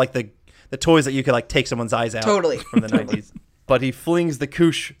toys were like the toys that you could like take someone's eyes out. Totally. From the 90s. But he flings the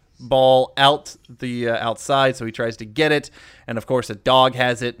koosh ball out the outside, so he tries to get it, and of course a dog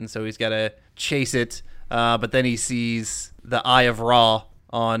has it, and so he's got to chase it. But then he sees the Eye of Ra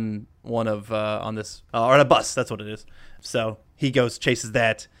on one of on a bus. That's what it is. So he goes chases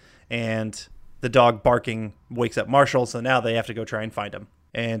that, and the dog barking wakes up Marshall. So now they have to go try and find him,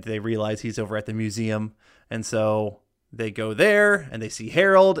 and they realize he's over at the museum, and so they go there and they see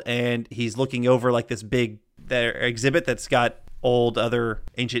Harold, and he's looking over like this big exhibit that's got old other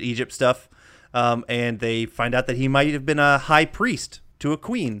ancient Egypt stuff, and they find out that he might have been a high priest to a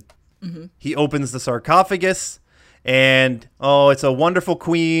queen. Mm-hmm. He opens the sarcophagus, and it's a wonderful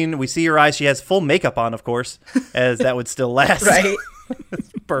queen. We see her eyes. She has full makeup on, of course, as that would still last. Right.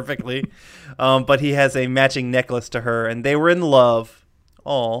 perfectly. But he has a matching necklace to her, and they were in love.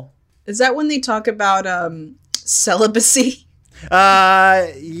 Oh, Is that when they talk about celibacy? Yeah,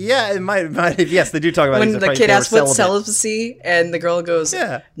 it might. Yes, they do talk about When it. the kid asks what's celibacy, and the girl goes,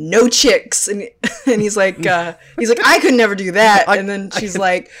 "No chicks," and he's like, I could never do that. And then she's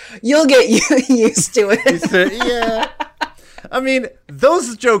like, "You'll get used to it." Yeah. I mean,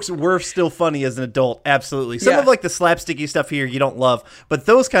 those jokes were still funny as an adult, absolutely. Some of like the slapsticky stuff here you don't love, but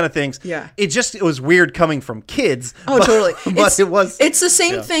those kind of things, it was weird coming from kids. Oh, totally. But it's the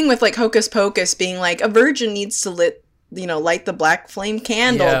same thing with like Hocus Pocus being like, a virgin needs to light the black flame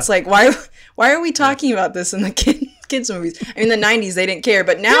candle. It's like, why are we talking about this in the kids movies? I mean, in the 90s they didn't care,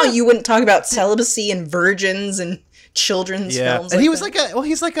 but now you wouldn't talk about celibacy and virgins and children's films. And he was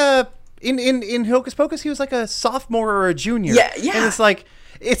he's like a in Hocus Pocus, he was like a sophomore or a junior. Yeah. And it's like,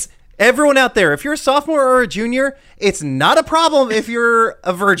 it's everyone out there, if you're a sophomore or a junior, it's not a problem if you're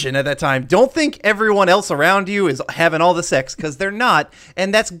a virgin at that time. Don't think everyone else around you is having all the sex, because they're not,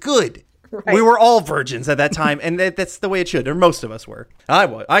 and that's good. Right. We were all virgins at that time, and that's the way it should, or most of us were.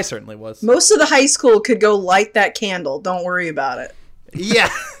 I certainly was. Most of the high school could go light that candle. Don't worry about it. Yeah,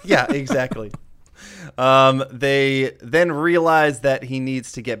 exactly. They then realize that he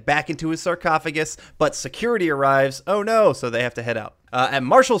needs to get back into his sarcophagus, but security arrives. Oh no, so they have to head out. At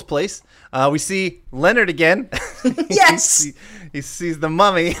Marshall's place, we see Leonard again. Yes! he sees the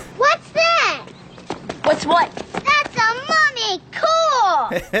mummy. What's that? What's what? That's a mummy! Cool!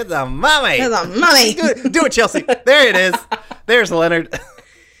 It's a mummy! It's a mummy! Do it, Chelsea. There it is. There's Leonard.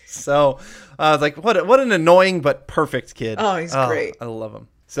 So, I was like, what an annoying but perfect kid. Oh, he's great. I love him.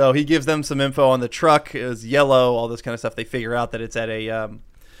 So he gives them some info on the truck. It was yellow, all this kind of stuff. They figure out that it's at a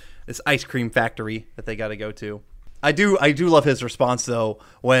this ice cream factory that they got to go to. I do love his response though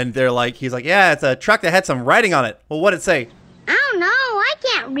when he's like, yeah, it's a truck that had some writing on it. Well, what'd it say? I don't know. I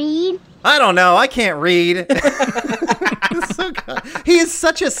can't read. I don't know. I can't read. So good. He is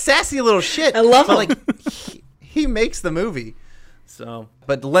such a sassy little shit. I love him. Like he makes the movie. So,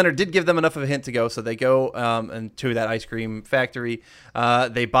 but Leonard did give them enough of a hint to go, so they go to that ice cream factory.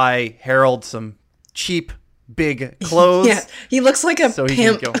 They buy Harold some cheap, big clothes. Yeah, he looks like a pimp, he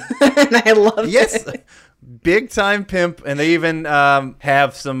can go. and I love it. Big time pimp, and they even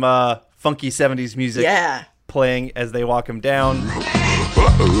have some funky 70s music playing as they walk him down.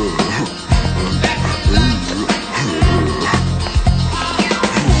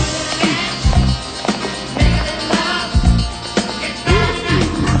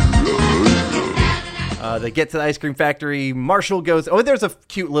 They get to the ice cream factory. Marshall goes... Oh, there's a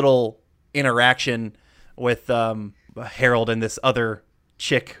cute little interaction with Harold and this other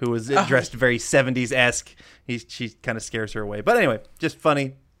chick who was dressed very 70s-esque. She kind of scares her away. But anyway, just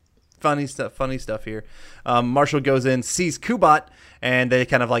funny stuff here. Marshall goes in, sees Kubat, and they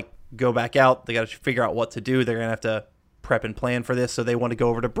kind of like go back out. They got to figure out what to do. They're going to have to prep and plan for this. So they want to go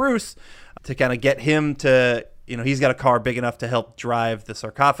over to Bruce to kind of get him to... he's got a car big enough to help drive the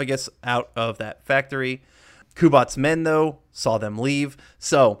sarcophagus out of that factory. Kubat's men, though, saw them leave.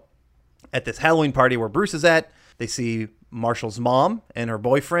 So at this Halloween party where Bruce is at, they see Marshall's mom and her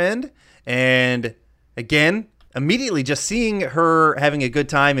boyfriend. And again, immediately just seeing her having a good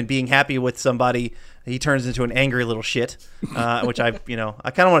time and being happy with somebody, he turns into an angry little shit, which I kind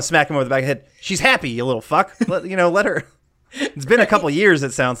of want to smack him over the back of the head. She's happy, you little fuck. Let her. It's been a couple years,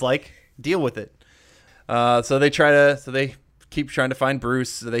 it sounds like. Deal with it. So they keep trying to find Bruce.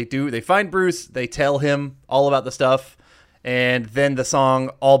 So they find Bruce. They tell him all about the stuff. And then the song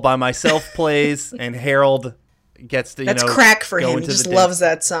All By Myself plays, and Harold gets to, That's crack for him. He just loves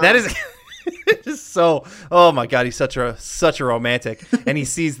that song. That is just so, oh my God, he's such a romantic. And he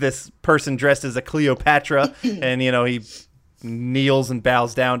sees this person dressed as a Cleopatra, and, he kneels and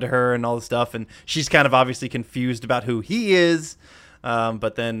bows down to her and all this stuff. And she's kind of obviously confused about who he is.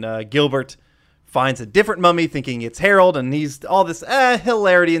 But then Gilbert finds a different mummy thinking it's Harold, and he's all this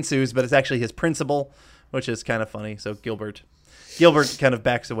hilarity ensues, but it's actually his principal, which is kind of funny. So Gilbert kind of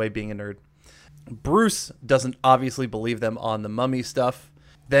backs away being a nerd. Bruce doesn't obviously believe them on the mummy stuff.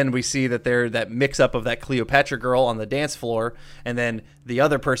 Then we see that they're that mix-up of that Cleopatra girl on the dance floor, and then the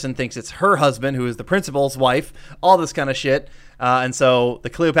other person thinks it's her husband, who is the principal's wife, all this kind of shit. And so the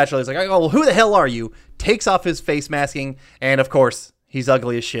Cleopatra is like, oh, well, who the hell are you? Takes off his face masking, and of course, he's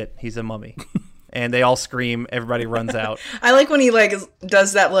ugly as shit. He's a mummy. And they all scream. Everybody runs out. I like when he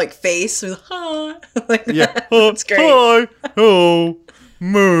does that face with yeah, it's great. Hi, oh,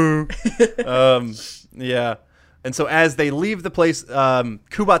 moo. Yeah. And so as they leave the place,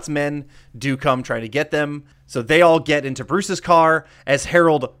 Kubat's men do come trying to get them. So they all get into Bruce's car as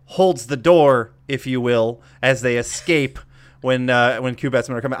Harold holds the door, if you will, as they escape when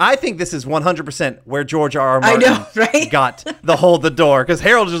Kubatsmen are coming. I think this is 100% where George R. R. Martin I know, right? got the hold the door, because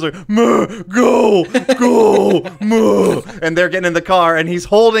Harold is just like, go, and they're getting in the car, and he's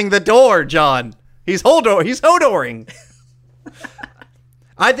holding the door, John. He's hodoring.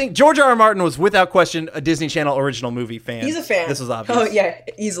 I think George R. R. Martin was, without question, a Disney Channel original movie fan. He's a fan. This was obvious. Oh, yeah,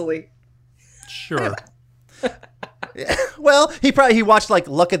 easily. Sure. Well, he watched like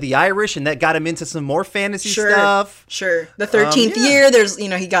Luck of the Irish, and that got him into some more fantasy stuff. Sure. The 13th year, there's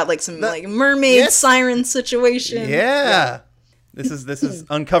he got like some like mermaid siren situation. Yeah. This is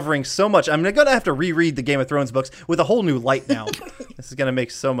uncovering so much. I'm gonna have to reread the Game of Thrones books with a whole new light now. This is gonna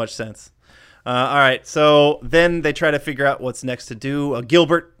make so much sense. All right, so then they try to figure out what's next to do.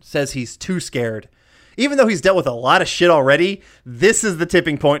 Gilbert says he's too scared. Even though he's dealt with a lot of shit already, this is the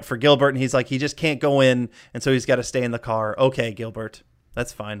tipping point for Gilbert, and he's like, he just can't go in, and so he's got to stay in the car. Okay, Gilbert,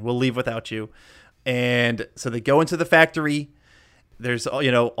 that's fine. We'll leave without you. And so they go into the factory. There's,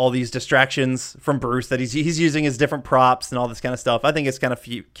 all these distractions from Bruce that he's using his different props and all this kind of stuff. I think it's kind of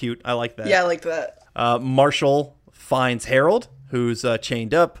cute. I like that. Yeah, I like that. Marshall finds Harold, who's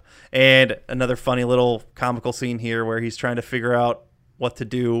chained up, and another funny little comical scene here where he's trying to figure out what to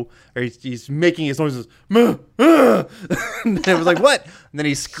do, or he's making his noises. And it was like, what? And then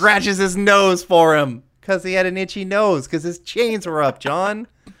he scratches his nose for him because he had an itchy nose because his chains were up, John.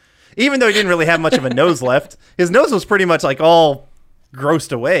 Even though he didn't really have much of a nose left, his nose was pretty much like all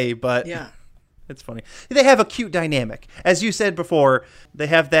grossed away. But yeah, it's funny. They have a cute dynamic, as you said before. They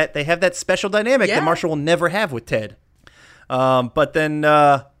have that special dynamic that Marshall will never have with Ted. But then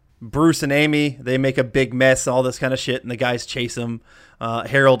Bruce and Amy, they make a big mess, all this kind of shit, and the guys chase him.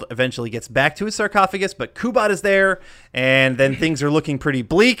 Harold eventually gets back to his sarcophagus, but Kubat is there, and then things are looking pretty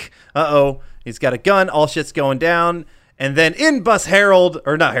bleak. He's got a gun, all shit's going down, and then in busts Gilbert,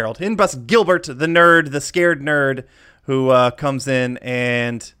 the nerd, the scared nerd, who comes in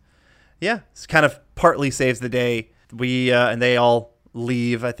and, kind of partly saves the day. And they all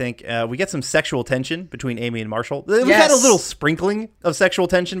leave, I think. We get some sexual tension between Amy and Marshall. We've had a little sprinkling of sexual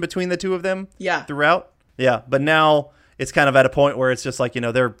tension between the two of them throughout. Yeah, but now it's kind of at a point where it's just like,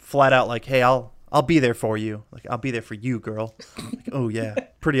 they're flat out like, hey, I'll be there for you. Like, I'll be there for you, girl. Like, oh, yeah.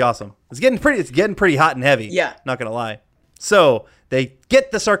 Pretty awesome. It's getting pretty hot and heavy. Yeah. Not going to lie. So they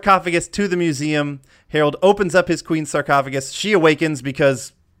get the sarcophagus to the museum. Harold opens up his queen's sarcophagus. She awakens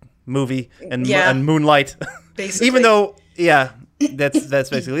because movie and moonlight. Basically. Even though, that's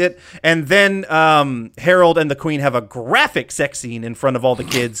basically it. And then Harold and the queen have a graphic sex scene in front of all the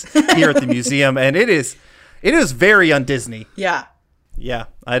kids here at the museum, and it is very un-Disney. Yeah. Yeah.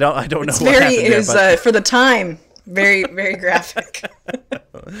 I don't know what happened there. It is for the time very, very graphic.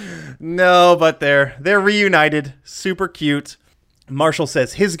 No, but they're reunited. Super cute. Marshall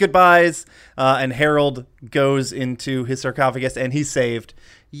says his goodbyes, and Harold goes into his sarcophagus, and he's saved.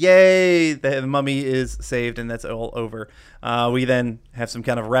 Yay! The mummy is saved, and that's all over. We then have some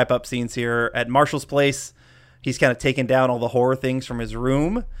kind of wrap-up scenes here at Marshall's place. He's kind of taken down all the horror things from his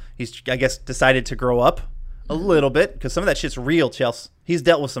room. He's, I guess, decided to grow up a little bit, because some of that shit's real, Chelsea. He's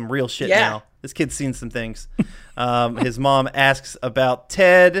dealt with some real shit now. This kid's seen some things. His mom asks about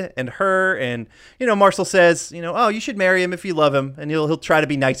Ted and her, and, Marshall says, oh, you should marry him if you love him, and he'll try to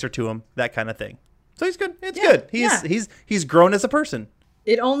be nicer to him, that kind of thing. So he's good. It's good. He's grown as a person.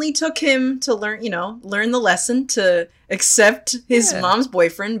 It only took him to learn the lesson to accept his mom's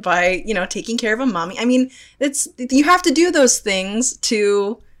boyfriend by, taking care of a mommy. I mean, you have to do those things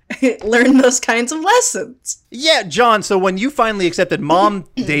to learn those kinds of lessons. Yeah, John, so when you finally accepted mom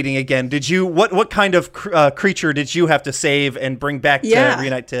dating again, did you, what kind of creature did you have to save and bring back to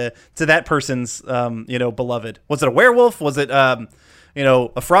reunite to that person's, beloved? Was it a werewolf? Was it, a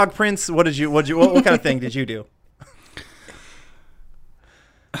frog prince? What kind of thing did you do?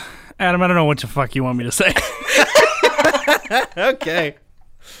 Adam, I don't know what the fuck you want me to say. Okay.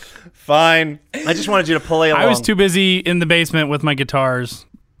 Fine. I just wanted you to play along. I was too busy in the basement with my guitars,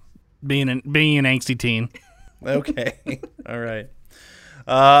 being an angsty teen. Okay. All right.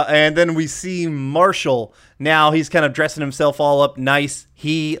 And then we see Marshall. Now he's kind of dressing himself all up nice.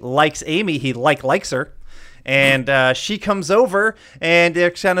 He likes Amy. He likes her. And she comes over, and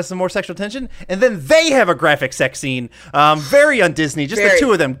there's kind of some more sexual tension. And then they have a graphic sex scene. Very un-Disney. Just the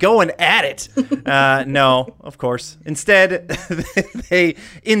two of them going at it. No, of course. Instead, they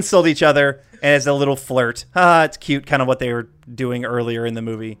insult each other as a little flirt. It's cute, kind of what they were doing earlier in the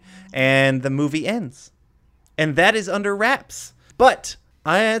movie. And the movie ends. And that is under wraps. But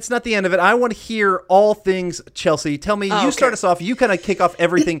it's not the end of it. I want to hear all things Chelsea. Tell me, start us off. You kind of kick off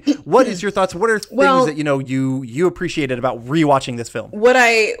everything. What is your thoughts? What are things that you appreciated about rewatching this film? What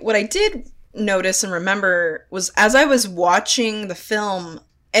I did notice and remember was as I was watching the film,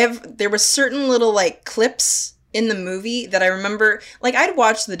 there was certain little like clips in the movie that I remember. Like I'd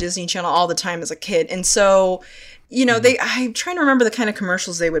watch the Disney Channel all the time as a kid, and so I'm trying to remember the kind of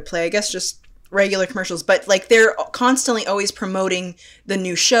commercials they would play. I guess just regular commercials, but like they're constantly always promoting the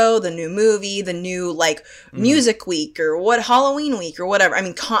new show, the new movie, the new like music week or what Halloween week or whatever. I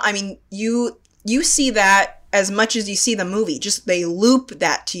mean, you see that as much as you see the movie. Just they loop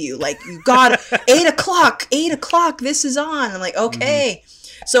that to you, like you got 8 o'clock, this is on. I'm like, okay.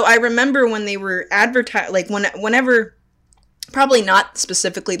 So I remember when they were advertised, like whenever. Probably not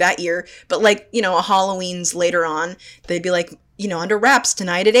specifically that year, but like, a Halloween's later on, they'd be like, Under Wraps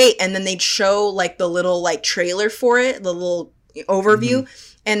tonight at 8. And then they'd show like the little like trailer for it, the little overview.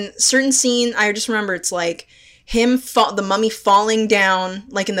 And certain scene, I just remember it's like him, the mummy falling down,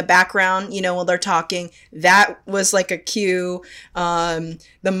 like in the background, while they're talking. That was like a cue. The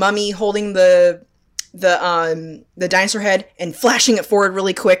mummy holding the dinosaur head and flashing it forward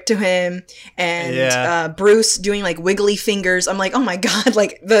really quick to him, and Bruce doing like wiggly fingers. I'm like, oh my god,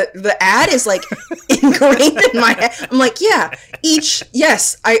 like the ad is like ingrained in my head. I'm like,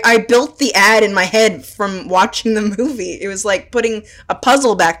 I built the ad in my head from watching the movie. It was like putting a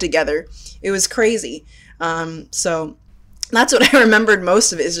puzzle back together. It was crazy. So that's what I remembered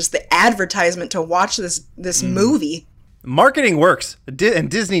most of it, is just the advertisement to watch this movie. Marketing works, and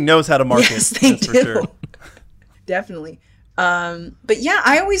Disney knows how to market. Yes, they do. For sure. Definitely. But yeah,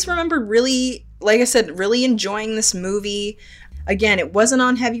 I always remember really, like I said, really enjoying this movie. Again, it wasn't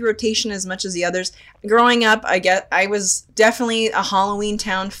on heavy rotation as much as the others. Growing up, I was definitely a Halloween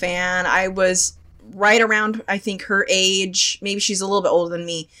Town fan. I was right around, I think, her age. Maybe she's a little bit older than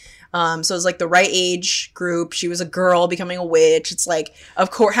me. So it was like the right age group. She was a girl becoming a witch. It's like,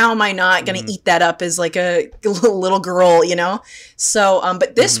 of course, how am I not going to eat that up as like a little girl, So,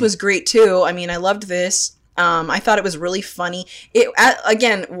 but this was great too. I mean, I loved this. I thought it was really funny.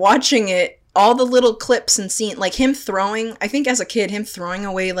 Again, watching it, all the little clips and scenes, like him throwing, I think as a kid, him throwing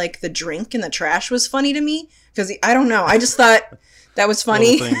away like the drink in the trash was funny to me. Because I don't know. I just thought that was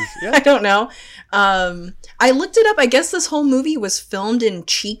funny. Yeah. I don't know. I looked it up. I guess this whole movie was filmed in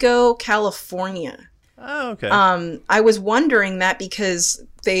Chico, California. Oh, okay. I was wondering that because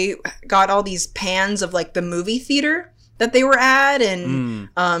they got all these pans of like the movie theater that they were at, and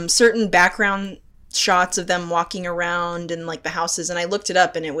certain background shots of them walking around and like the houses. And I looked it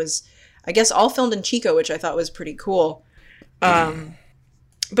up, and it was, I guess, all filmed in Chico, which I thought was pretty cool.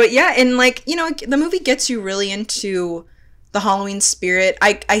 But yeah, and like, the movie gets you really into the Halloween spirit.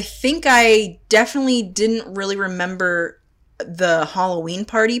 I think I definitely didn't really remember the Halloween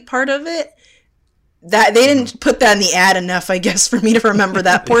party part of it. That they didn't put that in the ad enough, I guess, for me to remember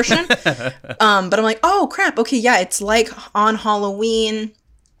that portion. But I'm like, oh crap, okay, yeah, it's like on Halloween,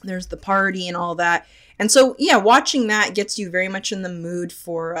 there's the party and all that. And so yeah, watching that gets you very much in the mood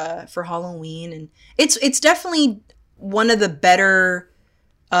for Halloween, and it's definitely one of the better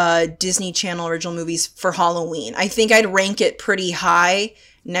Disney Channel original movies for Halloween. I think I'd rank it pretty high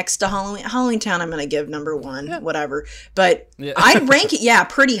next to Halloween Town. I'm gonna give number 1, whatever. But I'd rank it,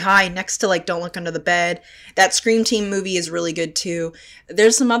 pretty high next to like Don't Look Under the Bed. That Scream Team movie is really good too.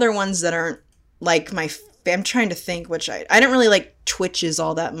 There's some other ones that aren't like I'm trying to think, which I didn't really like Twitches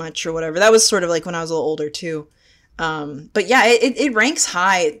all that much or whatever. That was sort of like when I was a little older too. But yeah, it ranks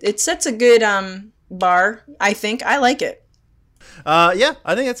high. It sets a good bar. I think I like it. Yeah,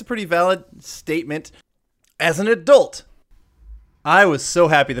 I think that's a pretty valid statement. As an adult, I was so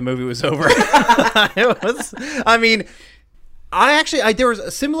happy the movie was over. There was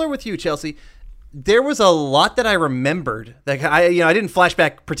similar with you, Chelsea. There was a lot that I remembered. Like I didn't flash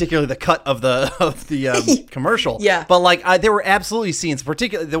back particularly the cut of the commercial. Yeah. But like there were absolutely scenes,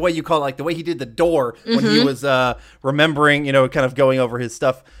 particularly the way you call it, like the way he did the door when he was remembering, kind of going over his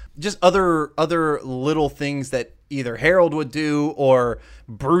stuff. Just other little things that either Harold would do or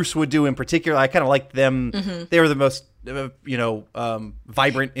Bruce would do in particular. I kind of liked them. They were the most,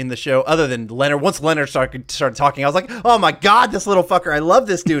 vibrant in the show, other than Leonard. Once Leonard started talking, I was like, oh my God, this little fucker. I love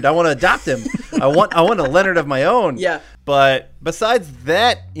this dude. I want to adopt him. I want a Leonard of my own. Yeah. But besides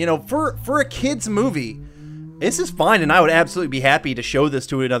that, for a kid's movie, this is fine. And I would absolutely be happy to show this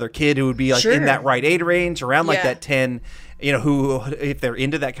to another kid who would be like in that right age range, around like that 10, who, if they're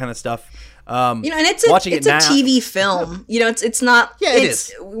into that kind of stuff. And it's a TV film. It's not. Yeah, it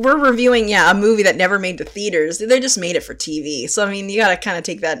is. We're reviewing a movie that never made to theaters. They just made it for TV. So I mean, you got to kind of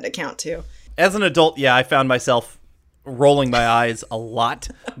take that into account too. As an adult, I found myself rolling my eyes a lot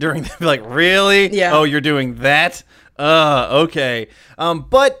during like, really? Yeah. Oh, you're doing that? Okay.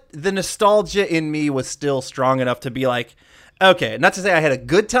 But the nostalgia in me was still strong enough to be like, Okay, not to say I had a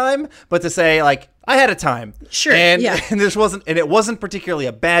good time, but to say like I had a time. Sure, and, yeah. And it wasn't particularly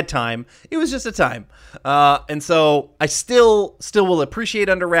a bad time. It was just a time. And so I still will appreciate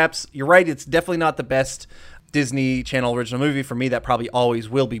Under Wraps. You're right, it's definitely not the best Disney Channel original movie. For me, that probably always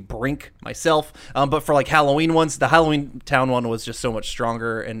will be Brink myself. But for like Halloween ones, the Halloween Town one was just so much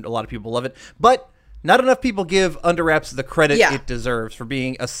stronger, and a lot of people love it. But not enough people give Under Wraps the credit it deserves for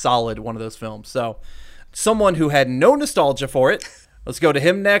being a solid one of those films. So someone who had no nostalgia for it, let's go to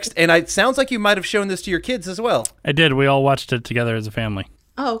him next. And it sounds like you might have shown this to your kids as well. I did. We all watched it together as a family.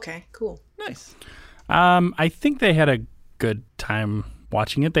 Oh, okay, cool. Nice. I think they had a good time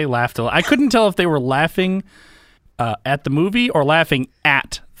watching it. They laughed a lot. I couldn't tell if they were laughing at the movie or laughing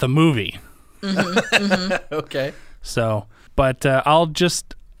at the movie. Okay. So, but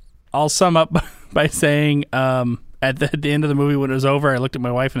I'll sum up by saying at the end of the movie when it was over, I looked at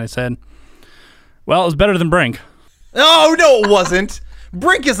my wife and I said, well, it was better than Brink. Oh, no, it wasn't.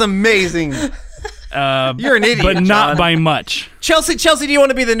 Brink is amazing. You're an idiot, but John. not by much. Chelsea, do you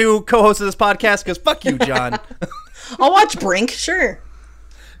want to be the new co-host of this podcast? Because fuck you, John. I'll watch Brink, sure.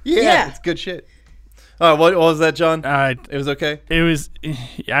 Yeah, it's good shit. What was that, John? It was okay? It was.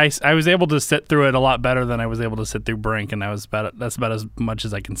 I was able to sit through it a lot better than I was able to sit through Brink, and that's about as much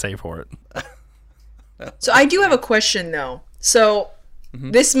as I can say for it. So I do have a question, though. So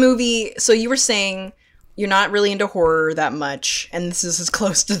this movie, so you were saying you're not really into horror that much, and this is as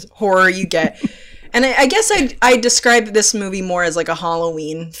close to horror you get. And I guess I described this movie more as like a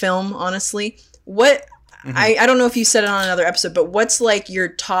Halloween film, honestly. What I don't know if you said it on another episode, but what's like your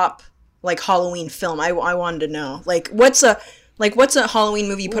top like Halloween film? I wanted to know. Like what's a Halloween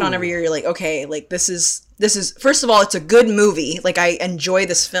movie you put on every year? You're like, okay, like this is first of all, it's a good movie. Like I enjoy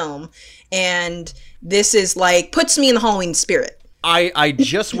this film, and this is like puts me in the Halloween spirit. I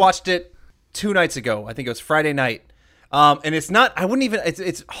just watched it 2 nights ago. I think it was Friday night. And it's not. I wouldn't even.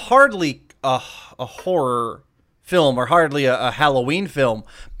 It's hardly a horror film or hardly a Halloween film,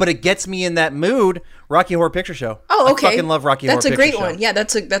 but it gets me in that mood. Rocky Horror Picture Show. Oh, okay. I fucking love Rocky Horror Picture Show. That's a great one. Yeah,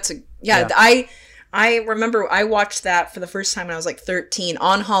 that's a yeah. I remember I watched that for the first time when I was like 13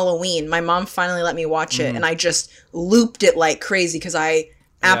 on Halloween. My mom finally let me watch it, and I just looped it like crazy because I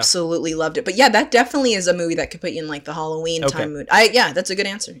absolutely loved it. But yeah, that definitely is a movie that could put you in like the Halloween time mood. Yeah, that's a good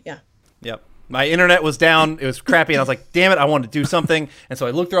answer. Yeah. Yep. My internet was down. It was crappy, and I was like, "Damn it! I wanted to do something." And so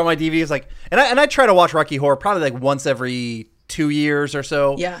I looked through all my DVDs, like, and I try to watch Rocky Horror probably like once every 2 years or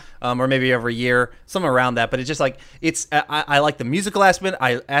so, or maybe every year, somewhere around that. But it's just like I like the musical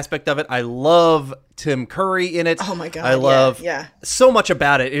aspect of it. I love Tim Curry in it. Oh my god, I love so much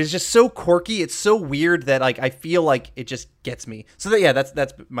about it. It's just so quirky. It's so weird that like I feel like it just gets me. So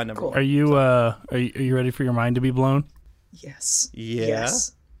that's my number one. Are you ready for your mind to be blown? Yes. Yeah.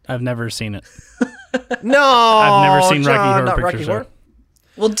 Yes. I've never seen it. No, I've never seen John, Rocky Horror not Picture Rocky Show. Horror.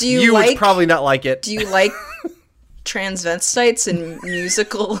 Well, do You would probably not like it. Do you like transvestites and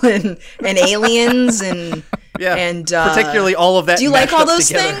musical and aliens and particularly all of that? Do you like all those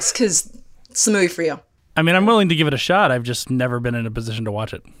together. things? Because it's the movie for you. I mean, I'm willing to give it a shot. I've just never been in a position to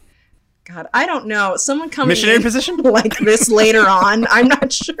watch it. God, I don't know. Someone coming Missionary in position like this later on. I'm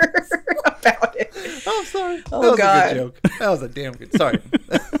not sure about it. Oh, sorry. Oh, that was God. a good joke. That was a damn good. Sorry.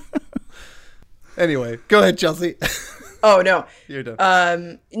 Anyway, go ahead, Chelsea. Oh no, you're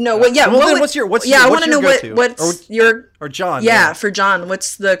done. No. Well, yeah. Well, then what's your I want to know go-to? what's your or John? Yeah, for John,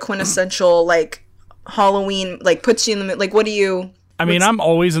 what's the quintessential like Halloween like puts you in the mood? Like, what do you? I mean, I'm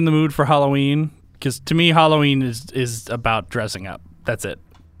always in the mood for Halloween because to me, Halloween is about dressing up. That's it.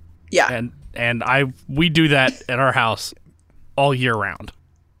 Yeah. And we do that at our house all year round.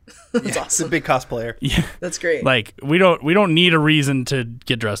 That's awesome. It's a big cosplayer. Yeah, that's great. Like we don't need a reason to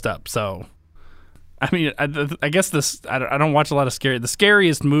get dressed up. So, I mean, I guess I don't watch a lot of scary. The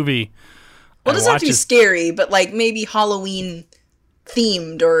scariest movie. Well, it doesn't have to be scary, but like maybe Halloween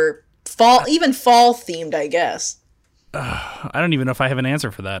themed or fall themed, I guess. I don't even know if I have an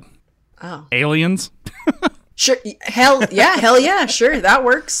answer for that. Oh, Aliens. Sure. Hell yeah. Sure, that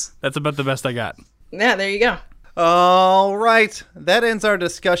works. That's about the best I got. Yeah, there you go. All right. That ends our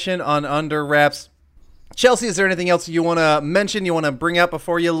discussion on Under Wraps. Chelsea, is there anything else you want to mention, you want to bring up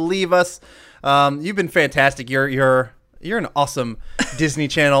before you leave us? You've been fantastic. You're an awesome Disney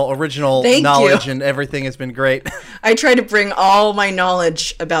Channel original knowledge, and everything has been great. I try to bring all my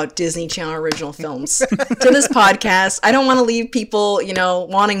knowledge about Disney Channel original films to this podcast. I don't want to leave people,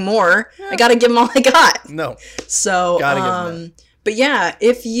 wanting more. I got to give them all I got. No. So, gotta give them that. But yeah,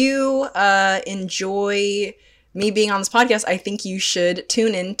 if you enjoy me being on this podcast, I think you should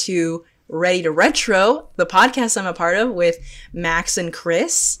tune in to Ready to Retro, the podcast I'm a part of with Max and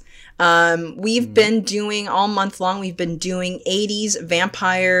Chris. We've been doing all month long, we've been doing 80s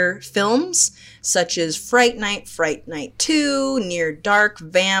vampire films such as Fright Night 2, Near Dark,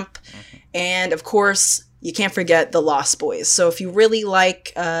 Vamp, and of course, you can't forget The Lost Boys. So if you really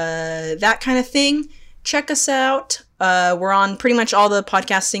like that kind of thing, check us out. We're on pretty much all the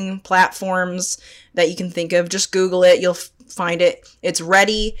podcasting platforms that you can think of. Just Google it. You'll find it. It's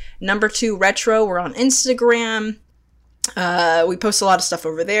Ready #2 Retro. We're on Instagram. We post a lot of stuff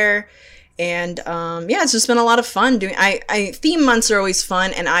over there. And yeah, it's just been a lot of fun doing. Theme months are always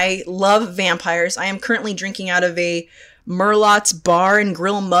fun, and I love vampires. I am currently drinking out of a Merlot's Bar and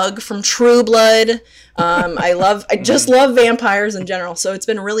Grill mug from True Blood. I just love vampires in general. So it's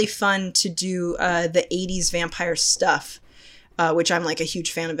been really fun to do the 80s vampire stuff, which I'm like a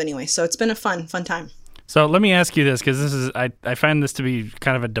huge fan of anyway. So it's been a fun time. So let me ask you this, because this is I find this to be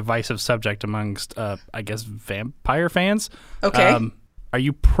kind of a divisive subject amongst I guess vampire fans. Okay. Are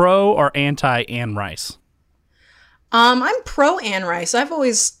you pro or anti Anne Rice? I'm pro Anne Rice. I've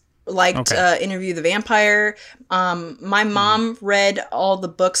always liked Interview the Vampire. My mom read all the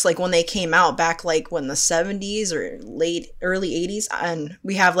books like when they came out back like when the 70s or early 80s, and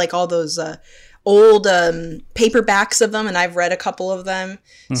we have like all those old paperbacks of them, and I've read a couple of them.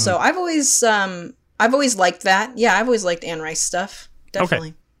 So I've always liked that. Yeah, I've always liked Anne Rice stuff. Definitely.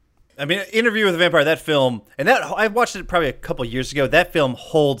 Okay. I mean, Interview with the Vampire, that film, and that I watched it probably a couple years ago. That film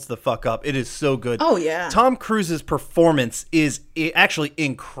holds the fuck up. It is so good. Oh, yeah. Tom Cruise's performance is actually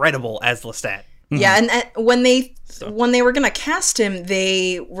incredible as Lestat. Yeah, and when they were gonna cast him,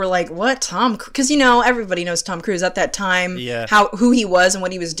 they were like, "What, Tom?" Because everybody knows Tom Cruise at that time, who he was and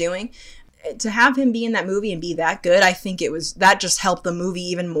what he was doing. To have him be in that movie and be that good, I think that just helped the movie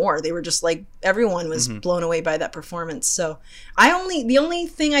even more. They were just like, everyone was blown away by that performance. So the only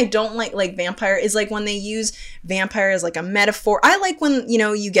thing I don't like vampire is like when they use vampire as like a metaphor. I like when,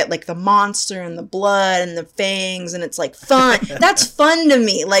 you get like the monster and the blood and the fangs and it's like fun. That's fun to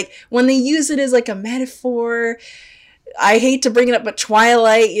me. Like when they use it as like a metaphor. I hate to bring it up, but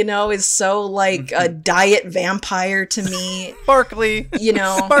Twilight, is so like a diet vampire to me. Sparkly.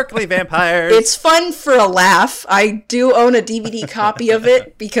 Sparkly vampires. It's fun for a laugh. I do own a DVD copy of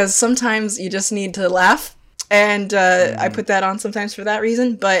it because sometimes you just need to laugh. And I put that on sometimes for that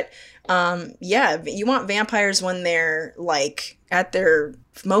reason. But yeah, you want vampires when they're like at their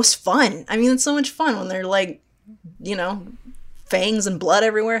most fun. I mean, it's so much fun when they're like, fangs and blood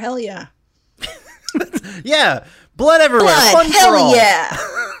everywhere. Hell yeah. Yeah. Blood everywhere. Fun hell for all. Yeah.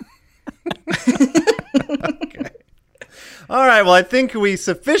 Okay. All right. Well, I think we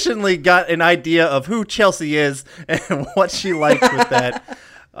sufficiently got an idea of who Chelsea is and what she likes with that.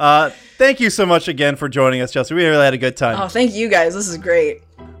 Thank you so much again for joining us, Chelsea. We really had a good time. Oh, thank you guys. This is great.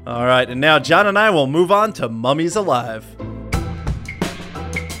 All right. And now John and I will move on to Mummies Alive.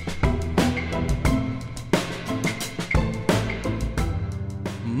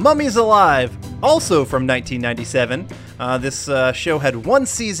 Mummies Alive, also from 1997. This show had one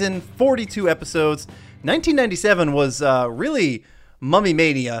season, 42 episodes. 1997 was really mummy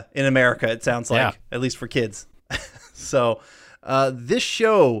mania in America, it sounds like, at least for kids. So this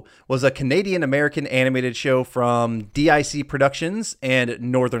show was a Canadian-American animated show from DIC Productions and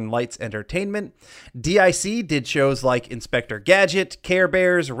Northern Lights Entertainment. DIC did shows like Inspector Gadget, Care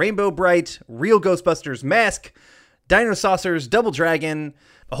Bears, Rainbow Bright, Real Ghostbusters Mask, Dino Saucers, Double Dragon,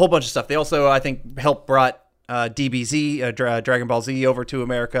 a whole bunch of stuff. They also, I think, helped brought DBZ, Dragon Ball Z, over to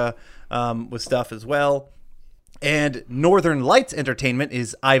America with stuff as well. And Northern Lights Entertainment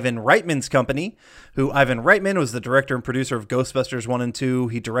is Ivan Reitman's company, who Ivan Reitman was the director and producer of Ghostbusters 1 and 2.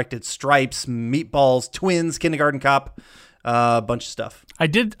 He directed Stripes, Meatballs, Twins, Kindergarten Cop, a bunch of stuff. I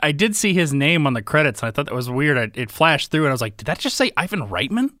did see his name on the credits, and I thought that was weird. It flashed through, and I was like, did that just say Ivan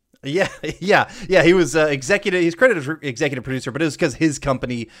Reitman? Yeah. He was executive. He's credited as executive producer, but it was because his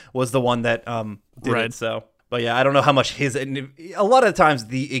company was the one that did it. So, but yeah, I don't know how much his. A lot of times,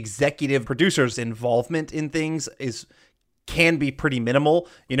 the executive producer's involvement in things can be pretty minimal.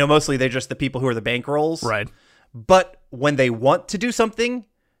 Mostly they're just the people who are the bankrolls. Right. But when they want to do something,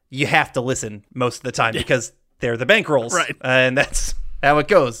 you have to listen most of the time because they're the bankrolls. Right. And that's how it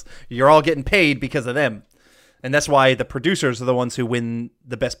goes. You're all getting paid because of them. And that's why the producers are the ones who win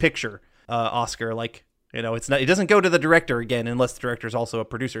the Best Picture Oscar. Like, it's not. It doesn't go to the director again unless the director is also a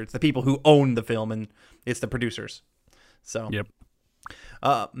producer. It's the people who own the film, and it's the producers. So, yep.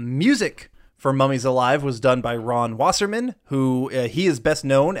 Music for Mummies Alive was done by Ron Wasserman, who he is best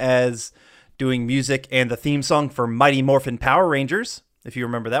known as doing music and the theme song for Mighty Morphin Power Rangers. If you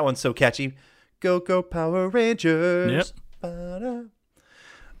remember that one, so catchy. Go, go, Power Rangers. Yep.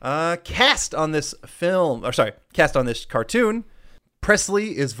 Cast on this cartoon,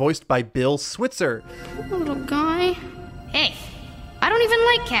 Presley is voiced by Bill Switzer. Little guy. Hey, I don't even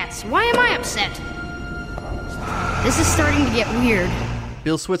like cats. Why am I upset? This is starting to get weird.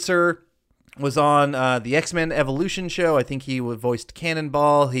 Bill Switzer was on the X-Men Evolution show. I think he voiced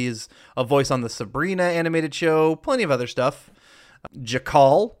Cannonball. He's a voice on the Sabrina animated show. Plenty of other stuff.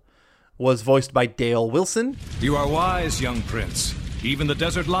 Jakal was voiced by Dale Wilson. You are wise, young prince. Even the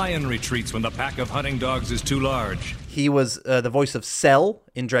desert lion retreats when the pack of hunting dogs is too large. He was the voice of Cell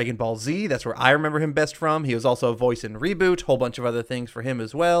in Dragon Ball Z. That's where I remember him best from. He was also a voice in Reboot. Whole bunch of other things for him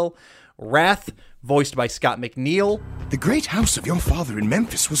as well. Wrath, voiced by Scott McNeil. The great house of your father in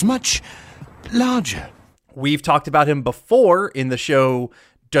Memphis was much larger. We've talked about him before in the show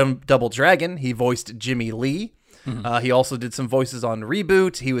Double Dragon. He voiced Jimmy Lee. He also did some voices on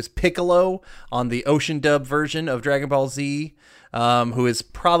Reboot. He was Piccolo on the Ocean Dub version of Dragon Ball Z, who is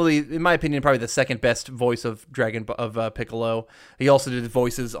probably, in my opinion, probably the second best voice of Piccolo. He also did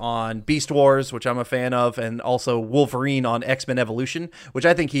voices on Beast Wars, which I'm a fan of, and also Wolverine on X-Men Evolution, which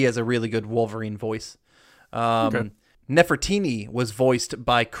I think he has a really good Wolverine voice. Okay. Nefertiti was voiced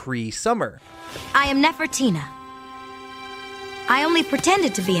by Cree Summer. I am Nefertina. I only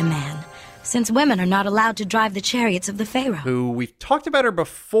pretended to be a man, since women are not allowed to drive the chariots of the Pharaoh. Who we've talked about her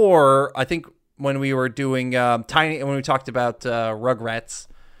before, I think when we were doing when we talked about Rugrats.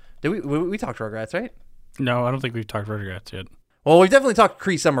 Did we talked Rugrats, right? No, I don't think we've talked Rugrats yet. Well, we've definitely talked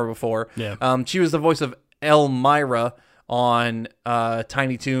Cree Summer before. Yeah. She was the voice of Elmira on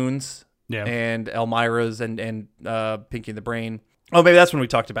Tiny Toons. Yeah. And Elmira's and Pinky and the Brain. Oh, maybe that's when we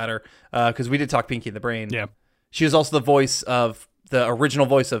talked about her, because we did talk Pinky and the Brain. Yeah. She was also the original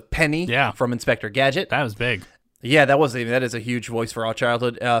voice of Penny from Inspector Gadget. That was big. Yeah, that is a huge voice for our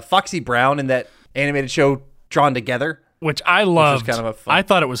childhood. Foxy Brown in that animated show Drawn Together. Which I loved. Kind of a fun... I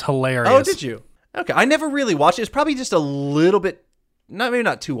thought it was hilarious. Oh, did you? Okay, I never really watched it. It's probably just a little bit, maybe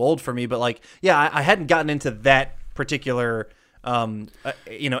not too old for me, but like, yeah, I hadn't gotten into that particular,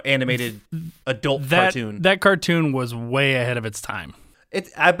 animated adult cartoon. That cartoon was way ahead of its time.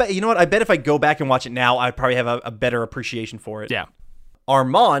 I bet, you know what? I bet if I go back and watch it now, I'd probably have a better appreciation for it. Yeah.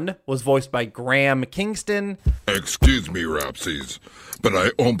 Armand was voiced by Graham Kingston. Excuse me, Rapsies, but I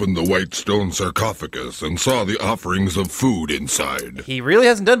opened the white stone sarcophagus and saw the offerings of food inside. He really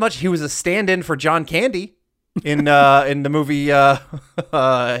hasn't done much. He was a stand-in for John Candy in the movie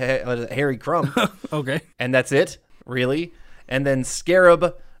Harry Crumb. Okay. And that's it, really. And then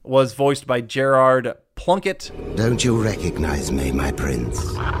Scarab was voiced by Gerard Plunkett. Don't you recognize me, my prince?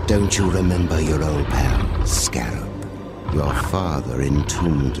 Don't you remember your old pal, Scarab? Your father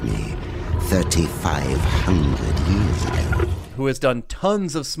entombed me 3,500 years ago. Who has done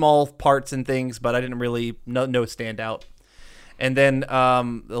tons of small parts and things, but I didn't really know stand out. And then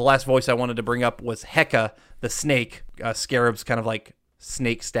the last voice I wanted to bring up was Heka, the snake. Scarab's kind of like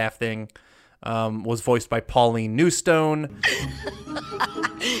snake staff thing. Was voiced by Pauline Newstone.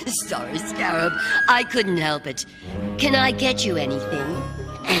 Sorry, Scarab. I couldn't help it. Can I get you anything?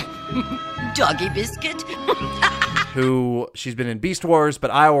 Doggy biscuit? Who she's been in Beast Wars, but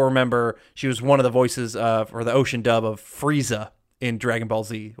I will remember she was one of the voices for the Ocean dub of Frieza in Dragon Ball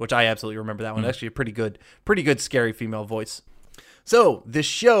Z, which I absolutely remember that one. Actually a pretty good scary female voice. So this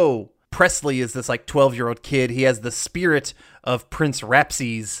show, Presley is this like 12-year-old kid. He has the spirit of Prince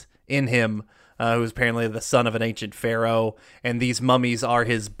Rapses in him, who's apparently the son of an ancient pharaoh, and these mummies are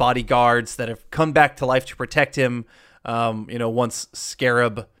his bodyguards that have come back to life to protect him. Once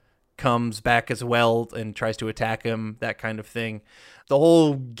Scarab comes back as well and tries to attack him, that kind of thing. The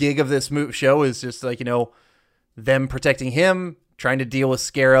whole gig of this show is just like, them protecting him, trying to deal with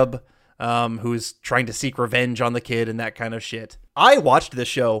Scarab, who's trying to seek revenge on the kid and that kind of shit. I watched this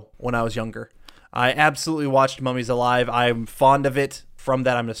show when I was younger. I absolutely watched Mummies Alive. I'm fond of it. From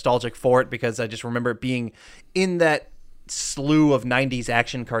that, I'm nostalgic for it because I just remember it being in that slew of 90s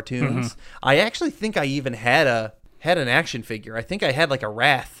action cartoons. I actually think I even had an action figure. I think I had like a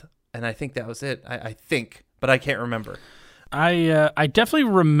Wrath, and I think that was it. I think, but I can't remember. I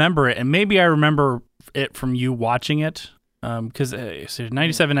definitely remember it, and maybe I remember it from you watching it. Because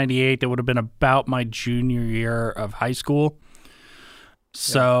 97, 98, that would have been about my junior year of high school.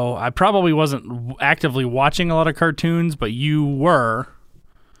 So I probably wasn't actively watching a lot of cartoons, but you were.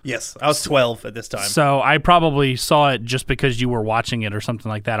 Yes, I was 12 at this time. So I probably saw it just because you were watching it or something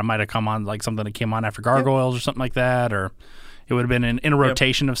like that. It might have come on like something that came on after Gargoyles or something like that, or it would have been in a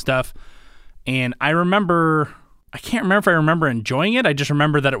rotation of stuff. And I can't remember if I remember enjoying it. I just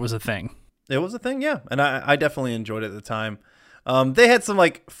remember that it was a thing. It was a thing, yeah. And I definitely enjoyed it at the time. They had some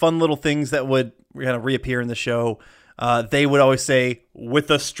like fun little things that would kind of reappear in the show. They would always say, with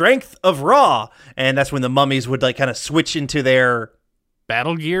the strength of Ra. And that's when the mummies would like kind of switch into their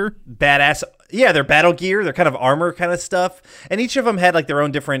battle gear. Badass. Yeah, they're battle gear. They're kind of armor kind of stuff. And each of them had like their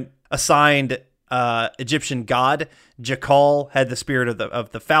own different assigned Egyptian god. Jakal had the spirit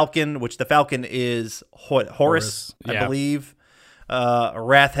of the falcon, which the falcon is Horus, I believe.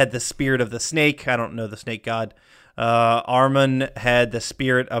 Wrath had the spirit of the snake. I don't know the snake god. Armon had the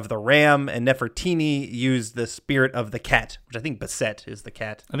spirit of the ram, and Nefertiti used the spirit of the cat, which I think Basset is the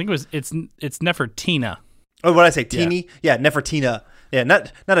cat. I think it's Nefertina. Oh, what did I say? Teeny? Yeah, Nefertina. Yeah,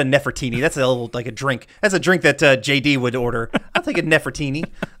 not a Nefertini. That's a little like a drink. That's a drink that JD would order. I'll take a Nefertini.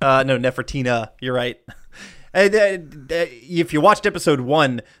 No, Nefertina. You're right. If you watched episode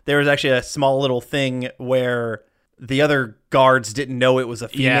 1, there was actually a small little thing where the other guards didn't know it was a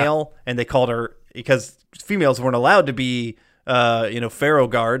female, and they called her, because females weren't allowed to be, pharaoh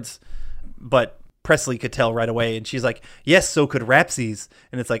guards, but Presley could tell right away, and she's like, yes, so could Rapsies.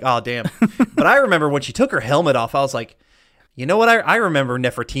 And it's like, oh, damn. But I remember when she took her helmet off, I was like, you know what? I remember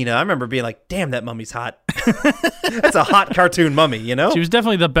Nefertina. I remember being like, damn, that mummy's hot. That's a hot cartoon mummy, you know? She was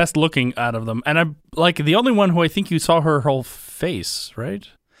definitely the best looking out of them. And I'm like the only one who I think you saw her whole face, right?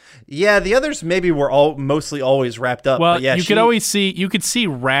 Yeah, the others maybe were mostly always wrapped up. Well, but yeah, you could see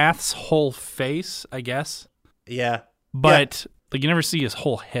Wrath's whole face, I guess. Yeah. But like you never see his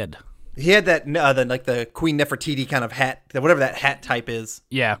whole head. He had that the Queen Nefertiti kind of hat, whatever that hat type is.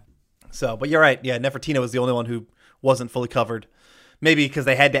 Yeah. So, but you're right. Yeah, Nefertina was the only one who wasn't fully covered. Maybe because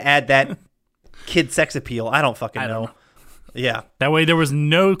they had to add that kid sex appeal. I don't fucking know. Yeah. That way there was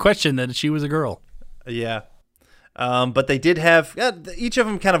no question that she was a girl. Yeah. But they did have, each of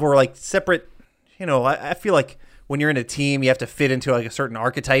them kind of were like separate. You know, I feel like when you're in a team, you have to fit into like a certain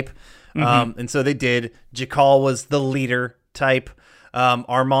archetype. And so they did. Jakal was the leader type.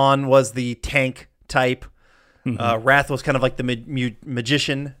 Armon was the tank type. Wrath was kind of like the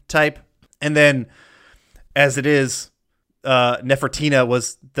magician type. And then, as it is, Nefertina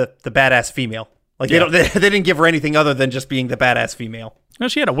was the badass female. Like they didn't give her anything other than just being the badass female. No,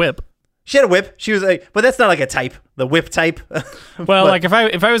 she had a whip. She had a whip. She was but that's not like a type. The whip type. Well, like if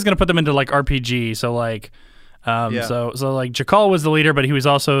I was gonna put them into like RPG, so like, so like Jakal was the leader, but he was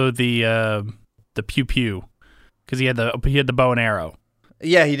also the pew pew because he had the bow and arrow.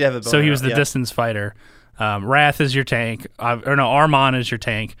 Yeah, he did have a bow. So he was the distance fighter. Wrath is your tank, Armon is your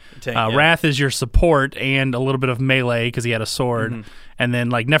tank. Wrath is your support and a little bit of melee because he had a sword. And then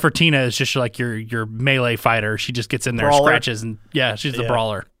like Nefertina is just like your melee fighter. She just gets in there, scratches, and she's the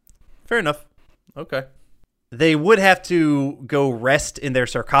brawler. Fair enough. Okay. They would have to go rest in their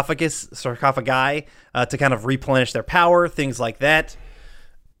sarcophagi to kind of replenish their power, things like that.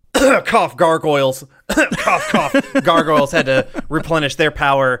 Cough, gargoyles. Cough, cough. Gargoyles had to replenish their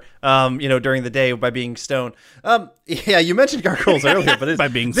power, during the day by being stoned. Yeah, you mentioned gargoyles earlier, but by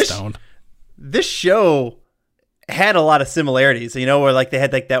being stoned. This show had a lot of similarities, where like they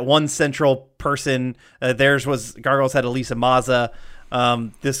had like that one central person. Gargoyles had Elisa Maza.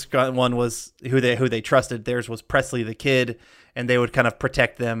 This one was who they trusted. Theirs was Presley the kid, and they would kind of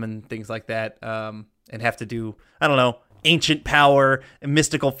protect them and things like that, and have to do, I don't know, ancient power,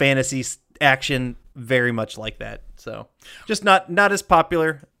 mystical fantasy action, very much like that. So just not as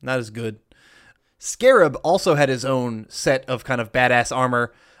popular, not as good. Scarab also had his own set of kind of badass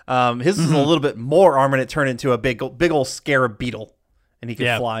armor. His is a little bit more armor, and it turned into a big old scarab beetle. And he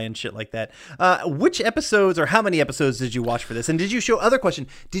could fly and shit like that. Which episodes or how many episodes did you watch for this? And did you show, other question,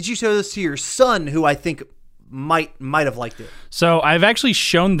 did you show this to your son, who I think might have liked it? So I've actually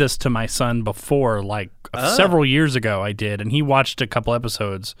shown this to my son before, like several years ago I did, and he watched a couple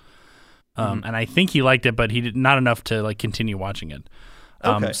episodes. And I think he liked it, but he did not enough to like continue watching it.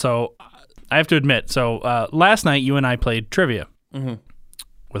 Okay. So I have to admit, last night you and I played trivia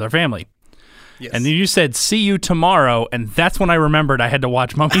with our family. Yes. And then you said, see you tomorrow, and that's when I remembered I had to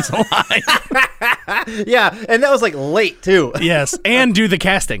watch Mummies Alive. Yeah, and that was like late, too. Yes, and do the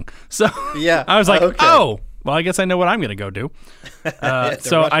casting. So yeah, I was like, oh, well, I guess I know what I'm going to go do.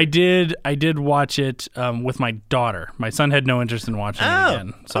 So I did watch it with my daughter. My son had no interest in watching it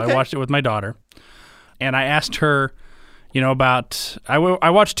again. So I watched it with my daughter, and I asked her, about, I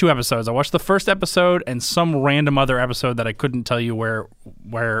watched 2 episodes. I watched the first episode and some random other episode that I couldn't tell you where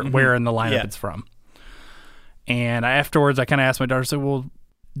in the lineup it's from. And afterwards, I kind of asked my daughter, I said, well,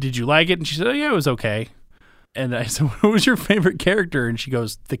 did you like it? And she said, oh, yeah, it was okay. And I said, what was your favorite character? And she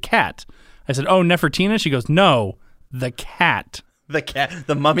goes, the cat. I said, oh, Nefertina? She goes, no, the cat. The cat?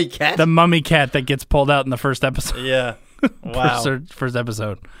 The mummy cat? The mummy cat that gets pulled out in the first episode. Yeah. Wow. first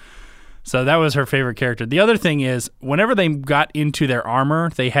episode. So that was her favorite character. The other thing is, whenever they got into their armor,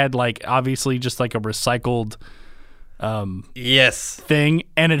 they had like obviously just like a recycled yes thing,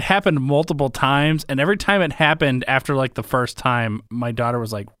 and it happened multiple times, and every time it happened after like the first time, my daughter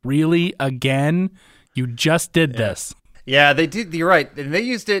was like, really, again? You just did this. Yeah, they did. You're right. And they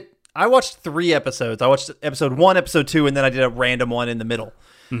used it. I watched 3 episodes. I watched episode 1, episode 2, and then I did a random one in the middle.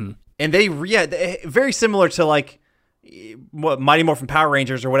 Mm-hmm. And they very similar to like what Mighty Morphin Power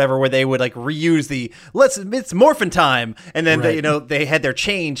Rangers or whatever, where they would like reuse it's morphin time, and then Right. they had their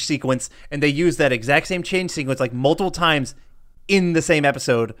change sequence, and they used that exact same change sequence like multiple times in the same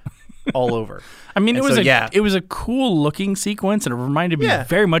episode all over. I mean, And it was a cool looking sequence, and it reminded me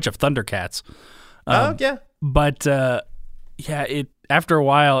very much of Thundercats. Yeah. But after a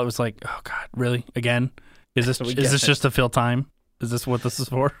while, it was like, oh God, really? Again? Is this just to fill time? Is this what this is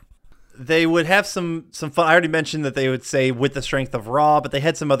for? They would have some fun. I already mentioned that they would say with the strength of Raw, but they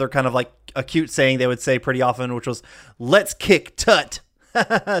had some other kind of like a cute saying they would say pretty often, which was, let's kick Tut.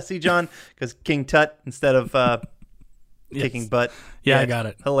 See, John? Because King Tut instead of kicking butt. Yeah, I got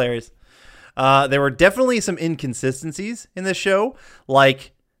it. Hilarious. There were definitely some inconsistencies in this show.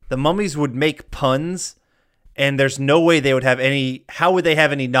 Like the Mummies would make puns, and there's no way they would have any. How would they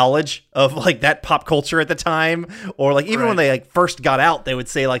have any knowledge of like that pop culture at the time, or like even when they like first got out, they would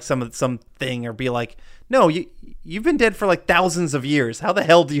say like something or be like, "No, you've been dead for like thousands of years. How the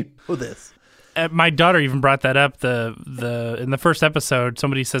hell do you know this?" My daughter even brought that up. In the first episode,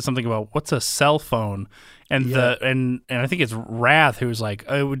 somebody said something about what's a cell phone, and and I think it's Wrath who's like,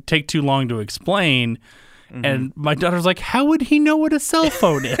 it would take too long to explain, and my daughter's like, how would he know what a cell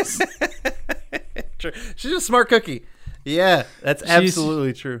phone is? She's a smart cookie. Yeah, that's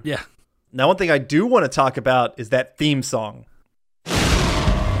absolutely true. Yeah. Now, one thing I do want to talk about is that theme song. A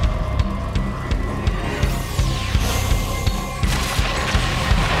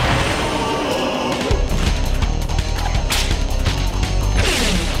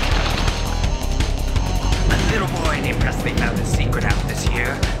little boy named Presley found a secret out this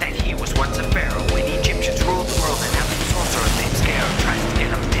year, that he was once a pharaoh when Egyptians ruled the world, and now the sorcerer named Scarab tries to get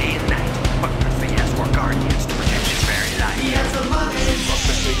him day and night. But Presley has 4 guardians to protect his very life. He has the mummies. From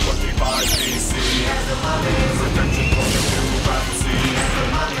 1525 BC. He has the mummies. Protection from the new prophecy. He has the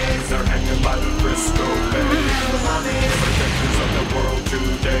mummies. They're hanging by the Frisco Bay. He has the mummies. Protectors of the world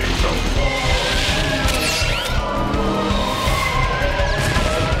today. No more.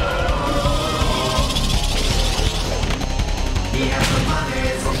 He has the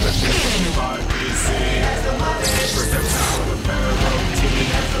mummies. From 1525 BC. He has the mummies. Protection from the pharaoh team. He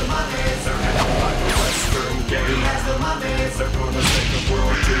has the mummies. They're hanging by the Western Gate. He has the mummies. They're gonna save the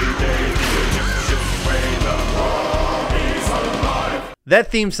world today. The Egyptians reign, the mummies alive.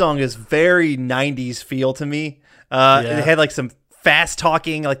 That theme song is very 90s feel to me. It had like some fast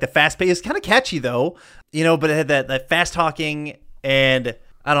talking, like the fast pace. It's kind of catchy though, but it had that fast talking, and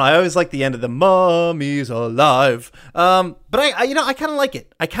I don't know. I always like the end of the mummies alive. But I kind of like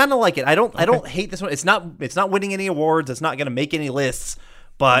it. I don't hate this one. It's not winning any awards. It's not going to make any lists.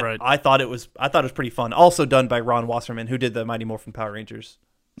 But I thought it was pretty fun. Also done by Ron Wasserman, who did the Mighty Morphin Power Rangers.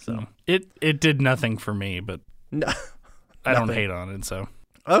 So it did nothing for me, but no, I don't hate on it. So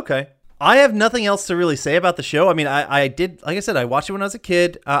okay. I have nothing else to really say about the show. I mean, I did, like I said, I watched it when I was a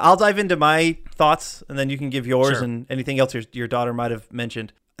kid. I'll dive into my thoughts, and then you can give yours and anything else your daughter might have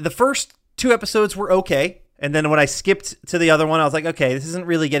mentioned. The first 2 episodes were okay, and then when I skipped to the other one, I was like, okay, this isn't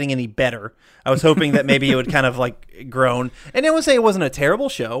really getting any better. I was hoping that maybe it would kind of like grown. And I would say it wasn't a terrible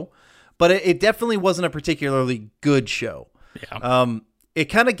show, but it definitely wasn't a particularly good show. Yeah. It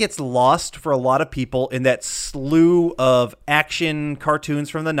kind of gets lost for a lot of people in that slew of action cartoons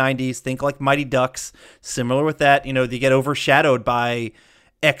from the 90s. Think like Mighty Ducks. Similar with that, they get overshadowed by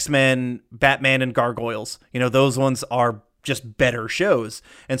X-Men, Batman, and Gargoyles. Those ones are just better shows.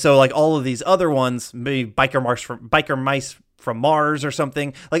 And so like all of these other ones, maybe Biker Mice from Mars or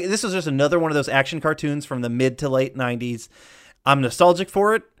something. Like this is just another one of those action cartoons from the mid to late 90s. I'm nostalgic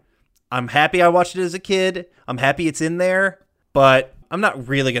for it. I'm happy I watched it as a kid. I'm happy it's in there, but I'm not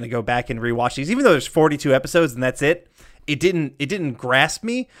really going to go back and rewatch these, even though there's 42 episodes and that's it. It didn't grasp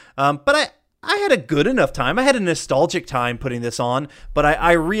me. But I had a good enough time. I had a nostalgic time putting this on, but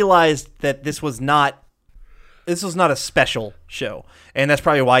I realized that this was not a special show, and that's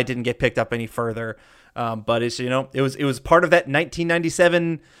probably why it didn't get picked up any further. But it's it was part of that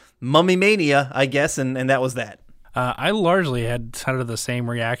 1997 Mummy Mania, I guess, and that was that. I largely had kind of the same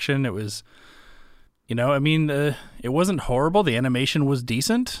reaction. It was, it wasn't horrible. The animation was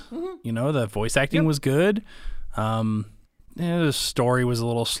decent. Mm-hmm. The voice acting was good. The story was a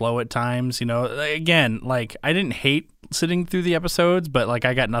little slow at times. Again, like I didn't hate sitting through the episodes, but like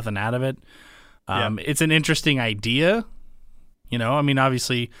I got nothing out of it. It's an interesting idea, You know, I mean,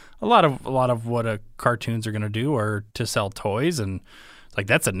 obviously, a lot of what cartoons are going to do are to sell toys, and like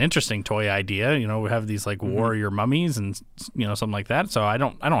that's an interesting toy idea. You know, we have these like warrior mummies and something like that. So I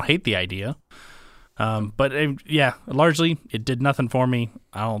don't hate the idea. But largely it did nothing for me.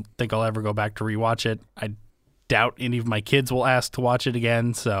 I don't think I'll ever go back to rewatch it. I doubt any of my kids will ask to watch it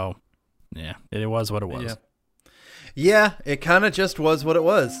again. So yeah, it was what it was. Yeah, it kind of just was what it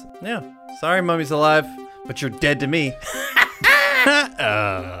was. Yeah, sorry, Mummy's alive, but you're dead to me.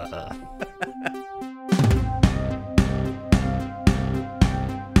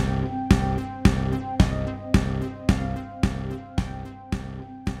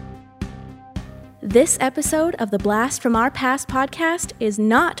 This episode of the Blast from Our Past podcast is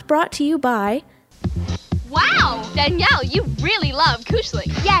not brought to you by... Wow! Danielle, you really love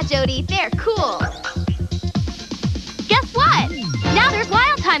Kushlings. Yeah, Jody, they're cool. Guess what? Now there's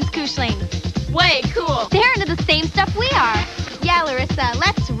Wild Times Kushlings. Way cool. They're into the same stuff we are. Yeah, Larissa,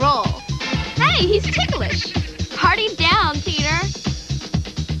 let's roll. Hey, he's ticklish. Party down, Peter.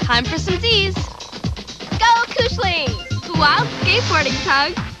 Time for some D's. Go, Kushlings! Wild skateboarding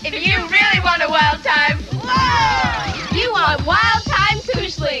tug. If you really want a wild time, whoa! You want Wild Times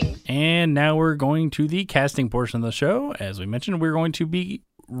Kushlings. And now we're going to the casting portion of the show. As we mentioned, we're going to be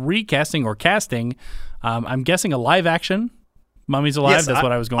recasting or casting, I'm guessing a live action. Mummies Alive, yes, that's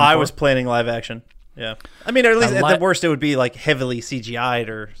what I was going for. I was planning live action. Yeah. I mean, or at least at the worst, it would be like heavily CGI'd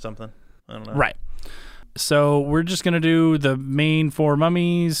or something. I don't know. Right. So we're just going to do the main four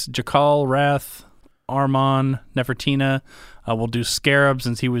mummies, Jakal, Wrath, Armon, Nefertina. We'll do Scarab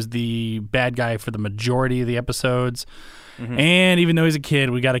since he was the bad guy for the majority of the episodes. Mm-hmm. And even though he's a kid,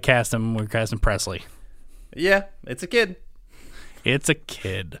 we got to cast him. We're casting Presley. Yeah, it's a kid. It's a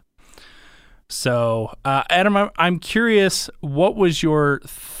kid. So, Adam, I'm curious, what was your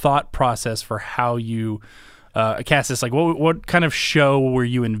thought process for how you cast this? Like, what kind of show were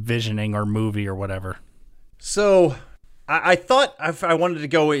you envisioning or movie or whatever? So, I thought I wanted to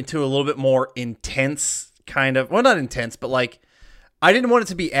go into a little bit more intense kind of, well, not intense, but like, I didn't want it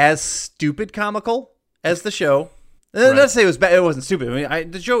to be as stupid comical as the show. Right. Not to say it was bad, it wasn't stupid. I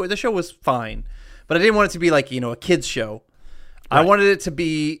mean, the show was fine, but I didn't want it to be like, a kid's show. Right. I wanted it to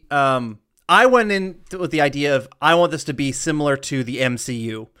be, I went in with the idea of, I want this to be similar to the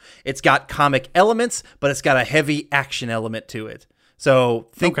MCU. It's got comic elements, but it's got a heavy action element to it. So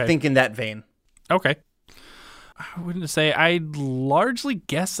think in that vein. Okay. I wouldn't say, I largely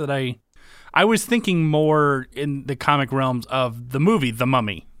guess that I was thinking more in the comic realms of the movie, The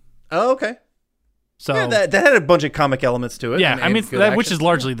Mummy. Oh, okay. So yeah, that had a bunch of comic elements to it. Yeah, I mean, which is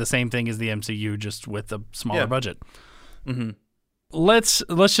largely the same thing as the MCU, just with a smaller budget. Mm-hmm. Let's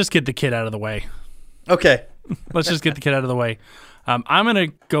just get the kid out of the way. Okay. Let's just get the kid out of the way. I'm going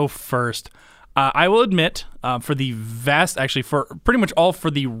to go first. I will admit, for pretty much all for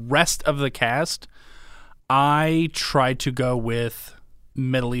the rest of the cast, I tried to go with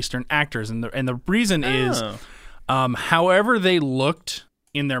Middle Eastern actors. And the reason is, however they looked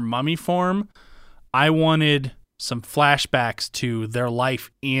in their mummy form, I wanted some flashbacks to their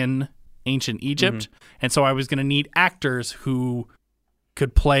life in ancient Egypt. Mm-hmm. And so I was going to need actors who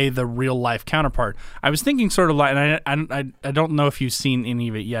could play the real life counterpart. I was thinking sort of like, and I don't know if you've seen any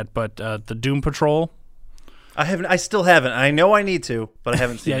of it yet, but the Doom Patrol. I still haven't. I know I need to, but I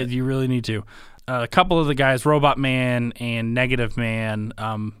haven't seen it. Yeah, you really need to. A couple of the guys, Robot Man and Negative Man,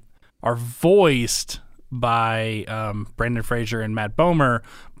 are voiced by Brendan Fraser and Matt Bomer,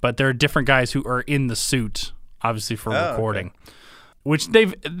 but they're different guys who are in the suit, obviously for recording. Okay. Which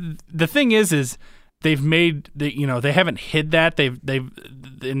the thing is they've made they haven't hid that. They've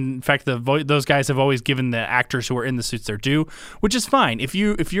in fact those guys have always given the actors who are in the suits their due, which is fine. If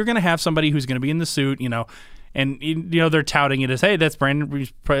you're going to have somebody who's going to be in the suit, and they're touting it as, hey, that's Brandon,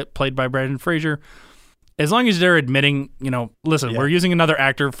 played by Brendan Fraser. As long as they're admitting, listen, we're using another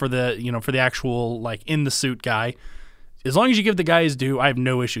actor for the for the actual like in the suit guy. As long as you give the guy his due, I have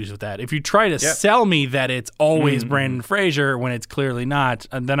no issues with that. If you try to sell me that it's always Brendan Fraser when it's clearly not,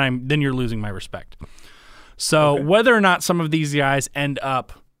 then you're losing my respect. So whether or not some of these guys end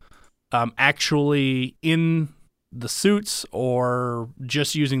up actually in the suits or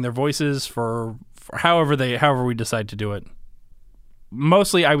just using their voices for however we decide to do it,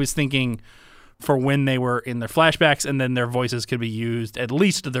 mostly I was thinking for when they were in their flashbacks, and then their voices could be used, at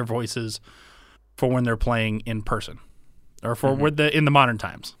least their voices, for when they're playing in person. Or for in the modern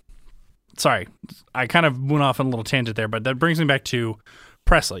times. Sorry, I kind of went off on a little tangent there, but that brings me back to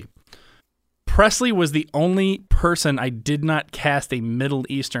Presley. Presley was the only person I did not cast a Middle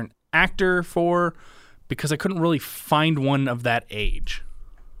Eastern actor for because I couldn't really find one of that age.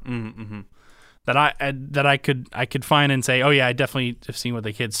 Mm-hmm. that I could find and say, oh yeah, I definitely have seen with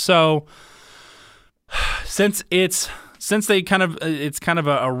the kids. So since it's kind of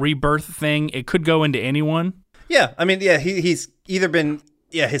a rebirth thing, it could go into anyone. Yeah, I mean, yeah, he's either been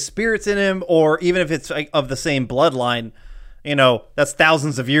his spirit's in him, or even if it's like of the same bloodline, that's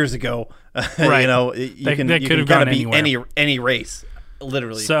thousands of years ago. Right. You can kind of be any race,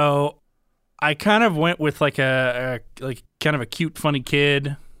 literally. So I kind of went with like a kind of a cute, funny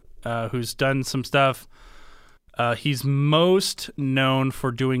kid who's done some stuff. He's most known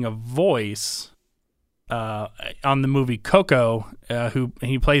for doing a voice on the movie Coco, who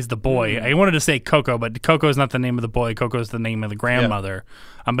he plays the boy. I wanted to say Coco, but Coco is not the name of the boy. Coco is the name of the grandmother.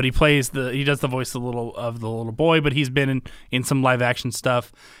 Yeah. But he does the voice of the little boy. But he's been in some live action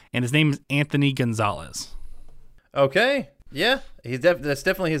stuff, and his name is Anthony Gonzalez. Okay, yeah, that's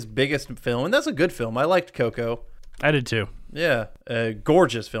definitely his biggest film, and that's a good film. I liked Coco. I did too. Yeah, a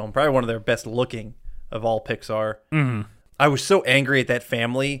gorgeous film, probably one of their best looking of all Pixar. Mm-hmm. I was so angry at that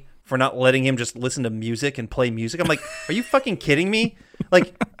family for not letting him just listen to music and play music. I'm like, are you fucking kidding me?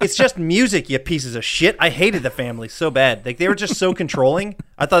 Like, it's just music, you pieces of shit. I hated the family so bad. Like, they were just so controlling.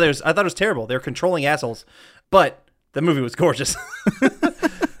 I thought it was terrible. They were controlling assholes. But the movie was gorgeous.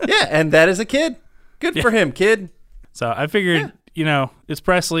 Yeah, and that is a kid. Good for him, kid. So I figured, it's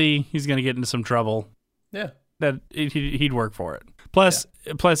Presley. He's going to get into some trouble. Yeah. That he'd work for it. Plus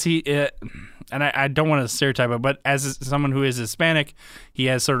he, and I don't want to stereotype it, but as someone who is Hispanic, he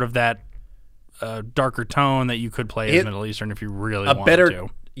has sort of that darker tone that you could play as Middle Eastern if you really wanted to.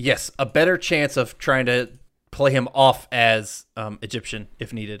 Yes, a better chance of trying to play him off as Egyptian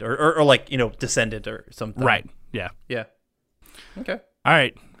if needed, or like, descendant or something. Right, yeah. Yeah. Okay. All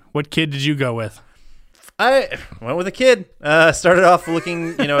right, what kid did you go with? I went with a kid. Started off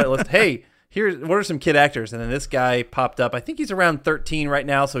looking, at hey, what are some kid actors? And then this guy popped up. I think he's around 13 right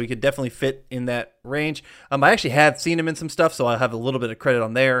now, so he could definitely fit in that range. I actually have seen him in some stuff, so I'll have a little bit of credit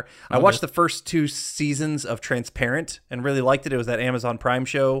on there. I watched the first 2 seasons of Transparent and really liked it. It was that Amazon Prime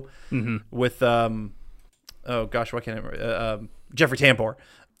show with, oh gosh, what can I remember? Jeffrey Tambor.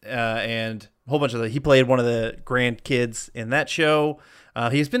 And a whole bunch of he played one of the grandkids in that show.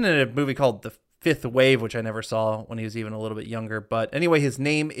 He's been in a movie called The Fifth Wave, which I never saw when he was even a little bit younger. But anyway, his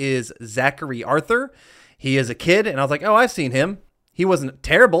name is Zachary Arthur. He is a kid, and I was like, oh, I've seen him. He wasn't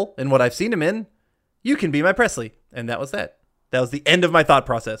terrible in what I've seen him in. You can be my Presley. And that was that. That was the end of my thought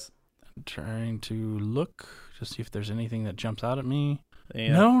process. I'm trying to look to see if there's anything that jumps out at me.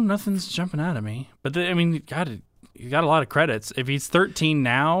 Yeah. No, nothing's jumping out at me. But, you got a lot of credits. If he's 13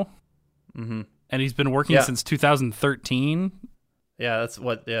 now, and he's been working since 2013... Yeah, that's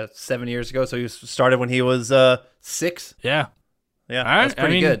 7 years ago. So he started when he was 6. Yeah. Yeah, that's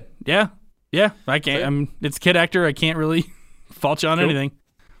pretty good. Yeah. I can't. It's a kid actor. I can't really fault you on anything.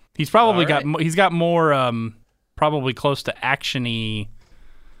 He's probably got more probably close to action-y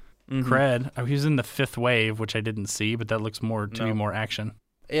cred. He was in The Fifth Wave, which I didn't see, but that looks to be more action.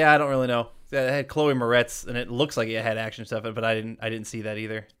 Yeah, I don't really know. It had Chloe Moretz, and it looks like it had action stuff, but I didn't see that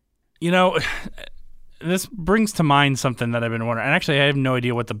either. This brings to mind something that I've been wondering. And actually, I have no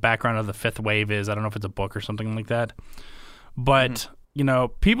idea what the background of The Fifth Wave is. I don't know if it's a book or something like that. But,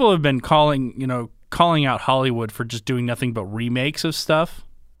 people have been calling out Hollywood for just doing nothing but remakes of stuff.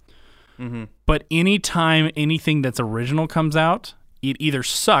 But anytime anything that's original comes out, it either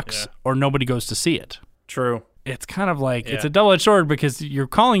sucks or nobody goes to see it. True. It's kind of like, it's a double-edged sword because you're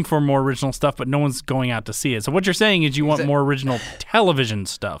calling for more original stuff, but no one's going out to see it. So what you're saying is you want more original television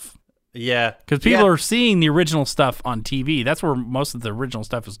stuff. Yeah. Because people are seeing the original stuff on TV. That's where most of the original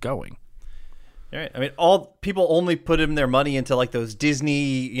stuff is going. All right. I mean, all people only put in their money into like those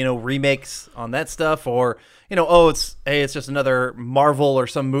Disney, remakes on that stuff, or, it's just another Marvel or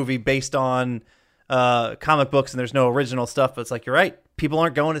some movie based on comic books and there's no original stuff. But it's like, you're right. People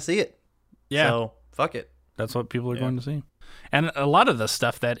aren't going to see it. Yeah. So fuck it. That's what people are going to see. And a lot of the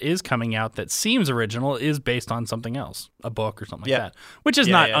stuff that is coming out that seems original is based on something else, a book or something like that, which is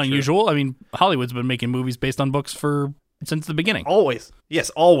not unusual. True. I mean, Hollywood's been making movies based on books since the beginning. Always. Yes,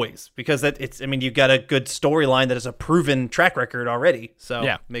 always. Because you've got a good storyline that is a proven track record already.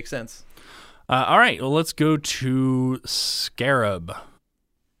 So makes sense. All right. Well, let's go to Scarab.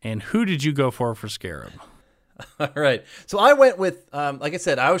 And who did you go for Scarab? All right. So I went with, like I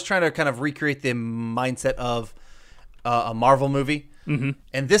said, I was trying to kind of recreate the mindset of a Marvel movie. And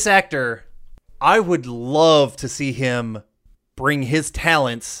this actor, I would love to see him bring his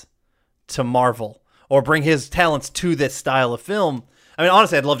talents to Marvel or bring his talents to this style of film. I mean,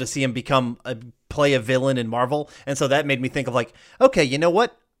 honestly, I'd love to see him play a villain in Marvel. And so that made me think of like, okay, you know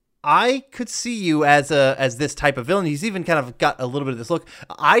what? I could see you as this type of villain. He's even kind of got a little bit of this look.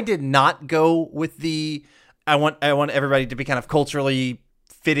 I did not go with the I want everybody to be kind of culturally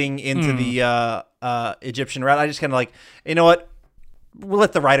fitting into the Egyptian route. I just kind of like, you know what? We'll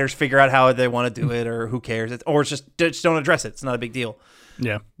let the writers figure out how they want to do it, or who cares. Or just don't address it. It's not a big deal.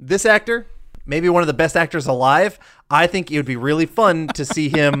 Yeah. This actor, maybe one of the best actors alive. I think it would be really fun to see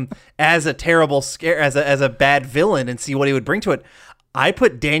him as a terrible scare, as a bad villain, and see what he would bring to it. I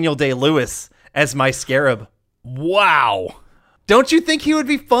put Daniel Day-Lewis as my Scarab. Wow. Don't you think he would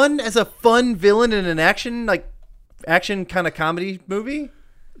be fun as a fun villain in an action kind of comedy movie?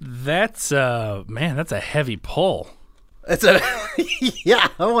 That's that's a heavy pull. Yeah.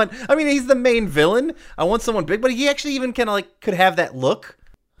 I mean, he's the main villain. I want someone big, but he actually even kind of could have that look.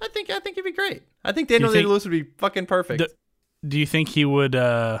 I think it'd be great. I think Daniel Day-Lewis would be fucking perfect. Do you think he would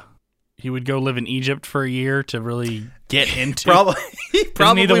go live in Egypt for a year to really get into? Probably.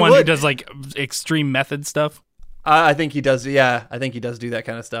 Isn't he the one who does extreme method stuff? I think he does. Yeah, I think he does do that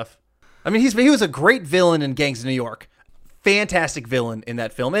kind of stuff. I mean, he was a great villain in Gangs of New York. Fantastic villain in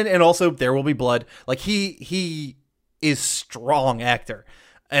that film, and also There Will Be Blood. Like he is strong actor,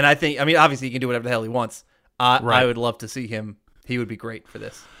 and obviously he can do whatever the hell he wants. Right. I would love to see him. He would be great for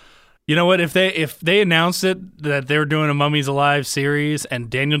this. You know what? If they announced it that they were doing a Mummies Alive series and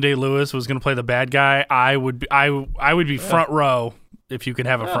Daniel Day-Lewis was going to play the bad guy, I would be front row if you could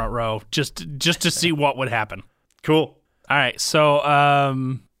have a front row just to see what would happen. Cool. All right, so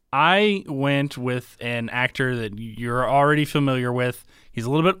I went with an actor that you're already familiar with. He's a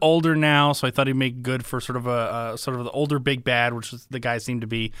little bit older now, so I thought he'd make good for sort of the older big bad, which is the guy seemed to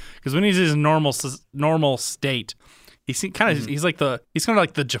be. Because when he's in his normal state, he's kind of he's kind of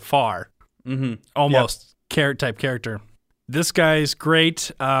like the Jafar, almost type character. This guy's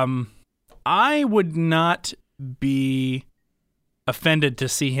great. I would not be offended to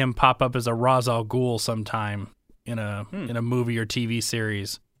see him pop up as a Ra's al Ghul sometime in a movie or TV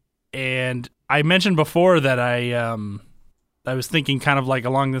series. And I mentioned before that I was thinking kind of like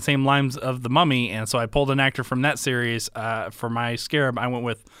along the same lines of The Mummy, and so I pulled an actor from that series for my Scarab. I went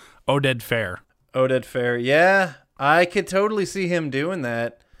with Oded Fehr. Oded Fehr, yeah. I could totally see him doing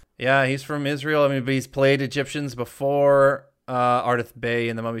that. Yeah, he's from Israel. I mean, but he's played Egyptians before. Ardith Bey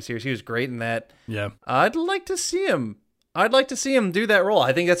in the Mummy series. He was great in that. Yeah. I'd like to see him. Do that role.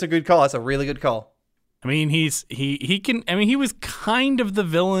 I think that's a good call. That's a really good call. I mean, he can. I mean, he was kind of the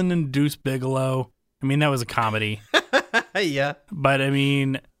villain in Deuce Bigalow. I mean, that was a comedy. Yeah. But I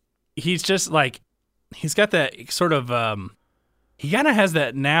mean, he's just he's got that sort of. He kind of has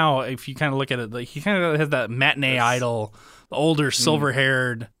that now. If you kind of look at it, he kind of has that matinee idol, the older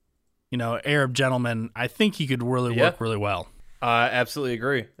silver-haired, Arab gentleman. I think he could really work really well. I absolutely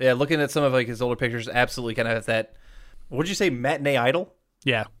agree. Yeah, looking at some of his older pictures, absolutely kind of has that. What did you say, matinee idol?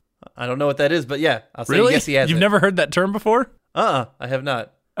 Yeah. I don't know what that is, but yeah, I'll say really? Yes, he has. You've never heard that term before? I have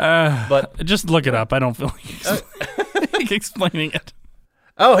not. But just look it up. I don't feel like explaining it.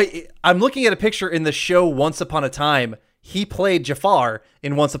 Oh, I'm looking at a picture in the show Once Upon a Time. He played Jafar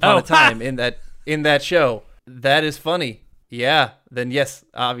in Once Upon a Time in that show. That is funny. Yeah. Then yes,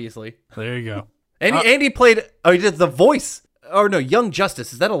 obviously. There you go. And he played. Oh, he did the voice. Oh no, Young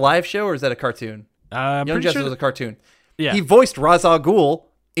Justice. Is that a live show or is that a cartoon? Young Justice was a cartoon. Yeah. He voiced Ra's al Ghul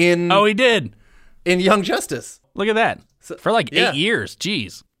in. Oh, he did. In Young Justice. Look at that. For 8 years.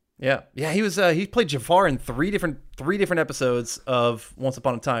 Jeez. Yeah. Yeah. He was. He played Jafar in three different episodes of Once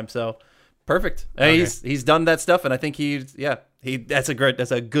Upon a Time. So. Perfect. Okay. He's done that stuff, and I think that's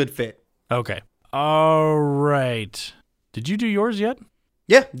a good fit. Okay. All right. Did you do yours yet?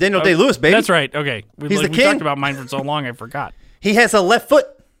 Yeah, Daniel Day-Lewis, baby. That's right. Okay. He's the king. We talked about mine for so long, I forgot. He has a left foot.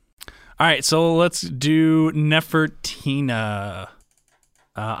 All right, so let's do Nefertina.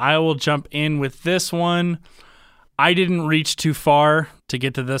 I will jump in with this one. I didn't reach too far to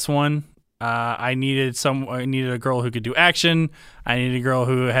get to this one. I needed a girl who could do action. I needed a girl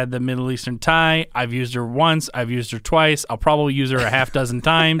who had the Middle Eastern tie. I've used her once. I've used her twice. I'll probably use her a half dozen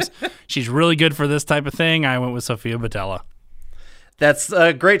times. She's really good for this type of thing. I went with Sofia Boutella. That's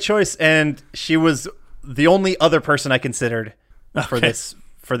a great choice, and she was the only other person I considered for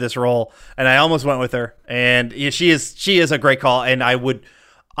this role, and I almost went with her. And she is a great call, and I would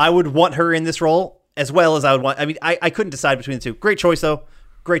want her in this role as well as I would want. I mean, I couldn't decide between the two. Great choice though.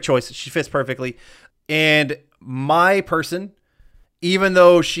 Great choice. She fits perfectly. And my person, even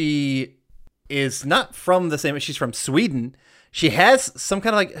though she is not from the same, she's from Sweden, she has some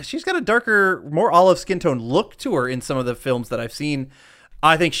kind of she's got a darker, more olive skin tone look to her in some of the films that I've seen.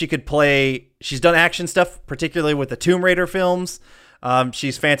 I think she could play, she's done action stuff, particularly with the Tomb Raider films.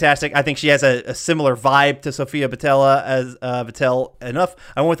 She's fantastic. I think she has a similar vibe to Sofia Boutella as Boutelle enough.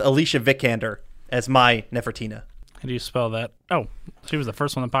 I went with Alicia Vikander as my Nefertina. How do you spell that? Oh, she was the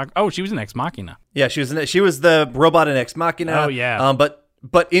first one in the podcast. Oh, she was in Ex Machina. Yeah, she was the robot in Ex Machina. Oh, yeah.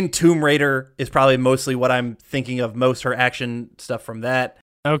 But in Tomb Raider is probably mostly what I'm thinking of most, her action stuff from that.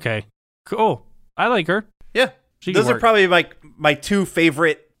 Okay, cool. I like her. Yeah. Those are probably my two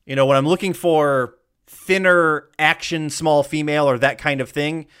favorite, when I'm looking for thinner action, small female or that kind of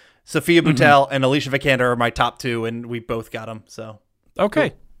thing, Sofia Boutelle and Alicia Vikander are my top two, and we both got them. So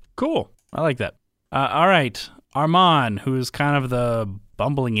okay, cool. I like that. All right, Armand, who's kind of the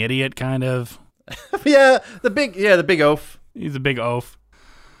bumbling idiot, kind of. the big oaf. He's a big oaf.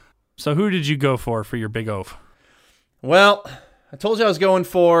 So who did you go for your big oaf? Well, I told you I was going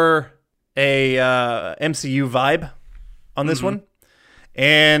for a MCU vibe on this one.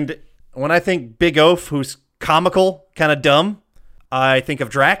 And when I think big oaf who's comical, kind of dumb, I think of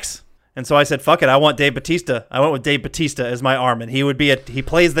Drax. And so I said, fuck it, I want Dave Bautista. I went with Dave Bautista as my arm, and he would be he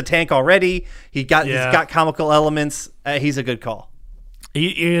plays the tank already. He's got comical elements. He's a good call.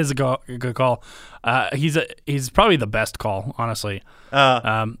 He is a good call. He's probably the best call, honestly.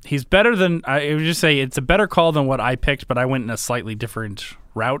 He's better than, I would just say it's a better call than what I picked, but I went in a slightly different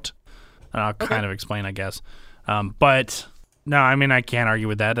route. And I'll kind of explain, I guess. But no, I mean, I can't argue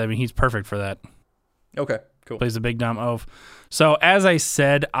with that. I mean, he's perfect for that. Okay, cool. Plays a big dumb oaf. So as I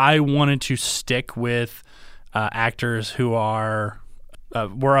said, I wanted to stick with actors who were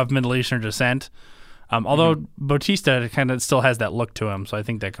of Middle Eastern descent. Although Bautista kind of still has that look to him, so I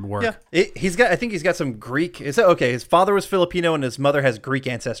think that could work. Yeah, I think he's got some Greek. His father was Filipino and his mother has Greek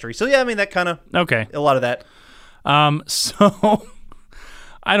ancestry. So yeah, I mean that kind of a lot of that. So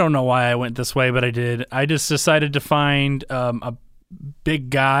I don't know why I went this way, but I did. I just decided to find a big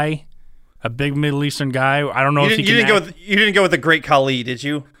guy, a big Middle Eastern guy. I don't know if you didn't go with the Great Khali, did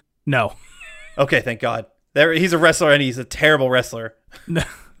you? No. Okay, thank God. He's a wrestler and he's a terrible wrestler.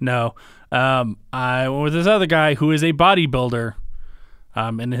 No. I went with this other guy who is a bodybuilder,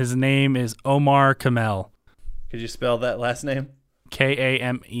 and his name is Omar Kamel. Could you spell that last name?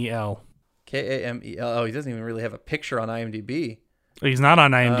 Kamel. Kamel. Oh, he doesn't even really have a picture on IMDb. He's not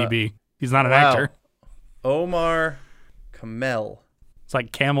on IMDb. He's not an actor. Omar Kamel. It's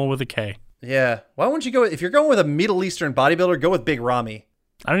like camel with a K. Yeah. Why wouldn't you go if you're going with a Middle Eastern bodybuilder, go with Big Ramy.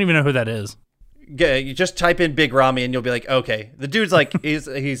 I don't even know who that is. You just type in Big Ramy and you'll be like, okay, the dude's like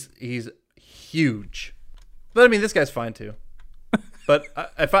he's huge, but I mean this guy's fine too. But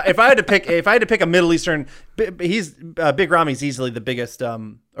if I had to pick a Middle Eastern, Big Ramy's easily the biggest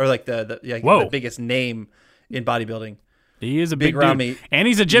or like the biggest name in bodybuilding. He is a big Ramy, and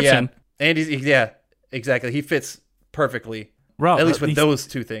he's Egyptian. Yeah, and he's exactly. He fits perfectly. Bro, at least with those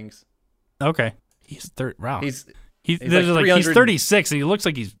two things. Okay, he's 30. Wow, he's he's 36 and he looks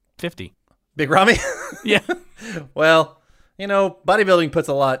like he's 50. Big Ramy? Yeah. Well, bodybuilding puts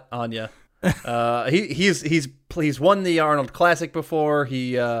a lot on you. He's won the Arnold Classic before.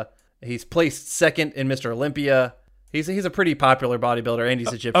 He's placed second in Mr. Olympia. He's a pretty popular bodybuilder, and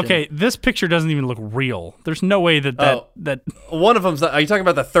he's Egyptian. Okay, this picture doesn't even look real. There's no way that one of them's. Are you talking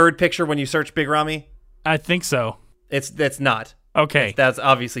about the third picture when you search Big Ramy? I think so. That's not. Okay. That's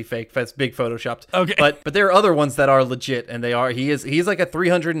obviously fake. That's big photoshopped. Okay. But there are other ones that are legit, and he's like a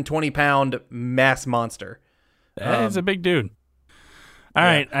 320-pound mass monster. He's a big dude. All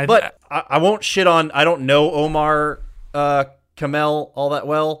right. But I won't shit on, I don't know Omar Kamel all that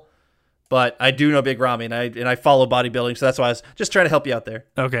well, but I do know Big Ramy, and I follow bodybuilding, so that's why I was just trying to help you out there.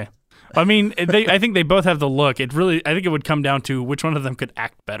 Okay. I mean, I think they both have the look. I think it would come down to which one of them could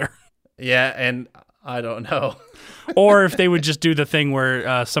act better. Yeah, and I don't know. Or if they would just do the thing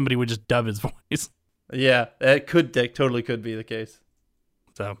where somebody would just dub his voice. Yeah, that totally could be the case.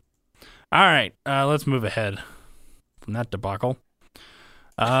 So, all right, let's move ahead from that debacle.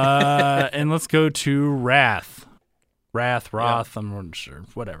 And let's go to Roth. Yeah. I'm not sure.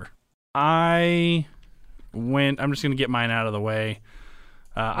 Whatever. I'm just going to get mine out of the way.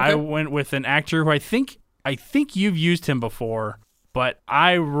 Okay. I went with an actor who I think you've used him before, but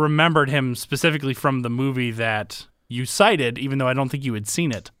I remembered him specifically from the movie that you cited, even though I don't think you had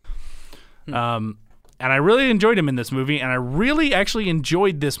seen it. And I really enjoyed him in this movie, and I really actually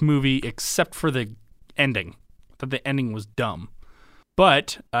enjoyed this movie except for the ending. I thought the ending was dumb.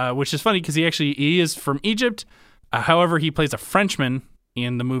 But, which is funny because he is from Egypt. However, he plays a Frenchman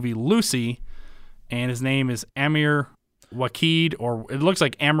in the movie Lucy, and his name is Amir Wakid, or it looks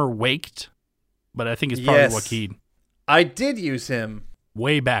like Amir Waked, but I think it's probably Wakid. I did use him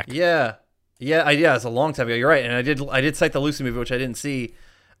way back. Yeah, it's a long time ago. You're right, and I did cite the Lucy movie, which I didn't see.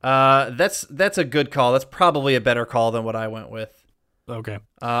 That's a good call. That's probably a better call than what I went with. Okay.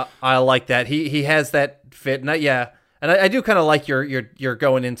 I like that. He has that fit. And I do kind of like you're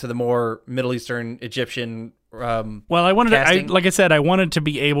going into the more Middle Eastern Egyptian. Well, I wanted casting. like I said, I wanted to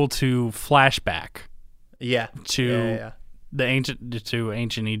be able to flashback. Yeah. To the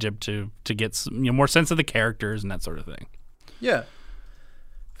ancient Egypt to get more sense of the characters and that sort of thing. Yeah.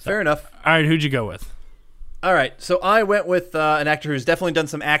 Fair enough. All right, who'd you go with? All right, so I went with an actor who's definitely done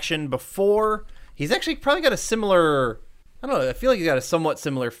some action before. He's actually probably got a similar, I don't know, I feel like he's got a somewhat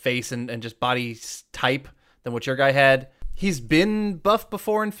similar face and just body type than what your guy had. He's been buff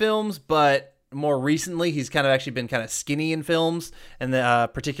before in films, but more recently he's kind of actually been kind of skinny in films, and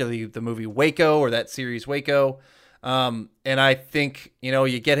particularly the movie Waco, or that series Waco. And I think,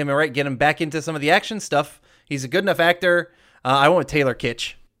 you get him right, get him back into some of the action stuff. He's a good enough actor. I went with Taylor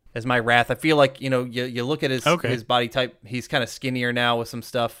Kitsch as my Wrath. I feel like, you look at his body type, he's kind of skinnier now with some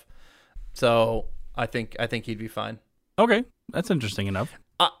stuff. So I think he'd be fine. Okay. That's interesting enough.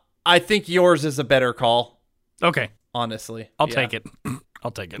 I think yours is a better call. Okay. Honestly. I'll take it.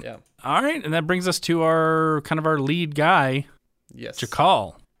 I'll take it. Yeah. All right. And that brings us to our lead guy. Yes.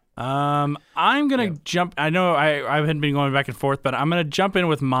 Jakal. I'm going to jump. I know I haven't been going back and forth, but I'm going to jump in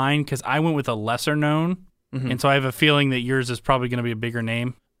with mine because I went with a lesser known. Mm-hmm. And so I have a feeling that yours is probably going to be a bigger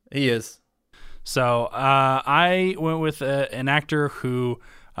name. He is. So I went with an actor who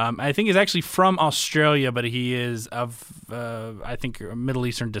I think is actually from Australia, but he is of I think Middle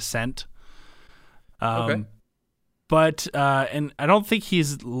Eastern descent. Okay. But and I don't think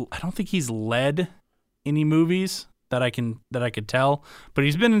he's led any movies that I could tell. But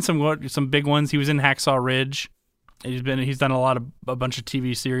he's been in some big ones. He was in Hacksaw Ridge. He's done a bunch of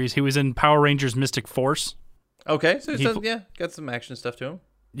TV series. He was in Power Rangers Mystic Force. Okay, so got some action stuff to him.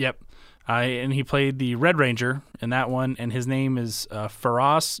 Yep. And he played the Red Ranger in that one, and his name is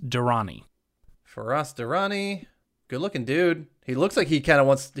Firas Durrani. Firas Durrani, good-looking dude. He looks like he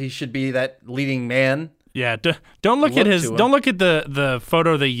should be that leading man. Yeah, don't look at the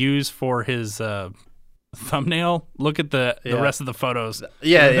photo they use for his thumbnail. Look at the rest of the photos.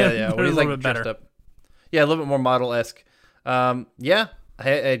 Yeah. They're Well, he's a little bit better. Up. Yeah, a little bit more model-esque.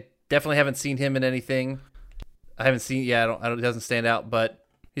 I definitely haven't seen him in anything. I haven't seen. Yeah, it doesn't stand out, but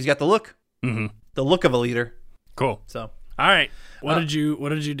he's got the look. Mm-hmm. The look of a leader. Cool. So, all right, what did you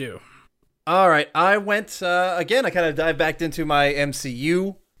do? All right, I went again. I kind of dived back into my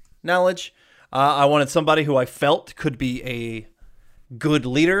MCU knowledge. I wanted somebody who I felt could be a good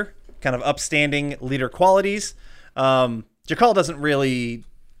leader, kind of upstanding leader qualities. Jakal doesn't really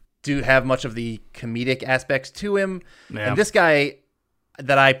have much of the comedic aspects to him, and this guy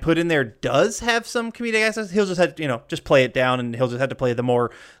that I put in there does have some comedic aspects. He'll just have just play it down, and he'll just have to play the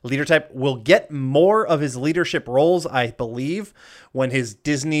more leader type. We'll get more of his leadership roles, I believe, when his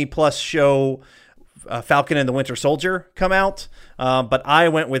Disney Plus show Falcon and the Winter Soldier come out. But I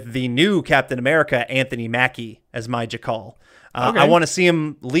went with the new Captain America, Anthony Mackie, as my Jakal. Okay. I want to see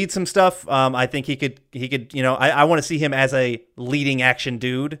him lead some stuff. I think he could. I want to see him as a leading action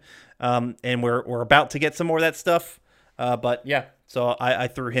dude. And we're about to get some more of that stuff. But yeah. So I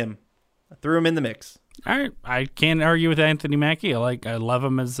threw him in the mix. All right, I can't argue with Anthony Mackie. I love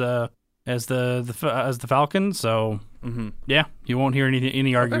him as the Falcon. So yeah, you won't hear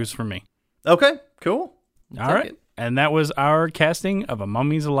any arguments from me. Okay, cool. All right, and that was our casting of a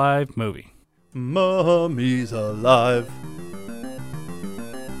Mummies Alive movie. Mummies Alive.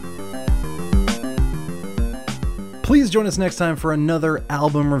 Please join us next time for another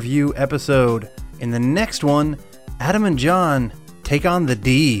album review episode. In the next one, Adam and John take on the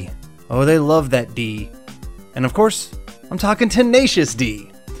D. Oh, they love that D. And of course, I'm talking Tenacious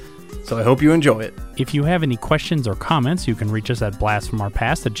D. So I hope you enjoy it. If you have any questions or comments, you can reach us at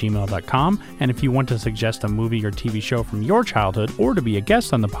blastfromourpast@gmail.com. And if you want to suggest a movie or TV show from your childhood or to be a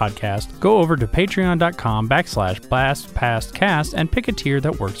guest on the podcast, go over to patreon.com/blastpastcast and pick a tier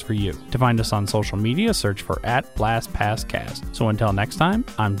that works for you. To find us on social media, search for @blastpastcast. So until next time,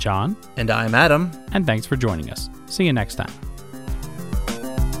 I'm John. And I'm Adam. And thanks for joining us. See you next time.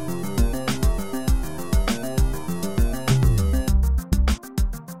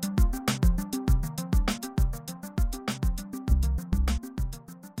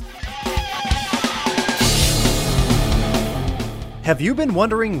 Have you been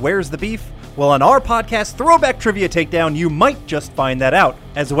wondering where's the beef? Well, on our podcast, Throwback Trivia Takedown, you might just find that out,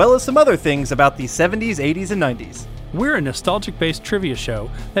 as well as some other things about the 70s, 80s, and 90s. We're a nostalgic-based trivia show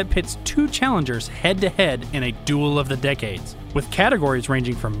that pits two challengers head-to-head in a duel of the decades, with categories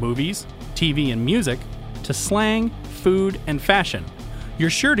ranging from movies, TV, and music, to slang, food, and fashion.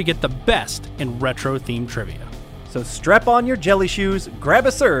 You're sure to get the best in retro-themed trivia. So strap on your jelly shoes, grab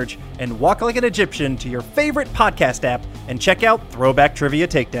a Surge, and walk like an Egyptian to your favorite podcast app and check out Throwback Trivia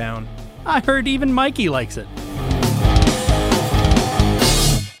Takedown. I heard even Mikey likes it.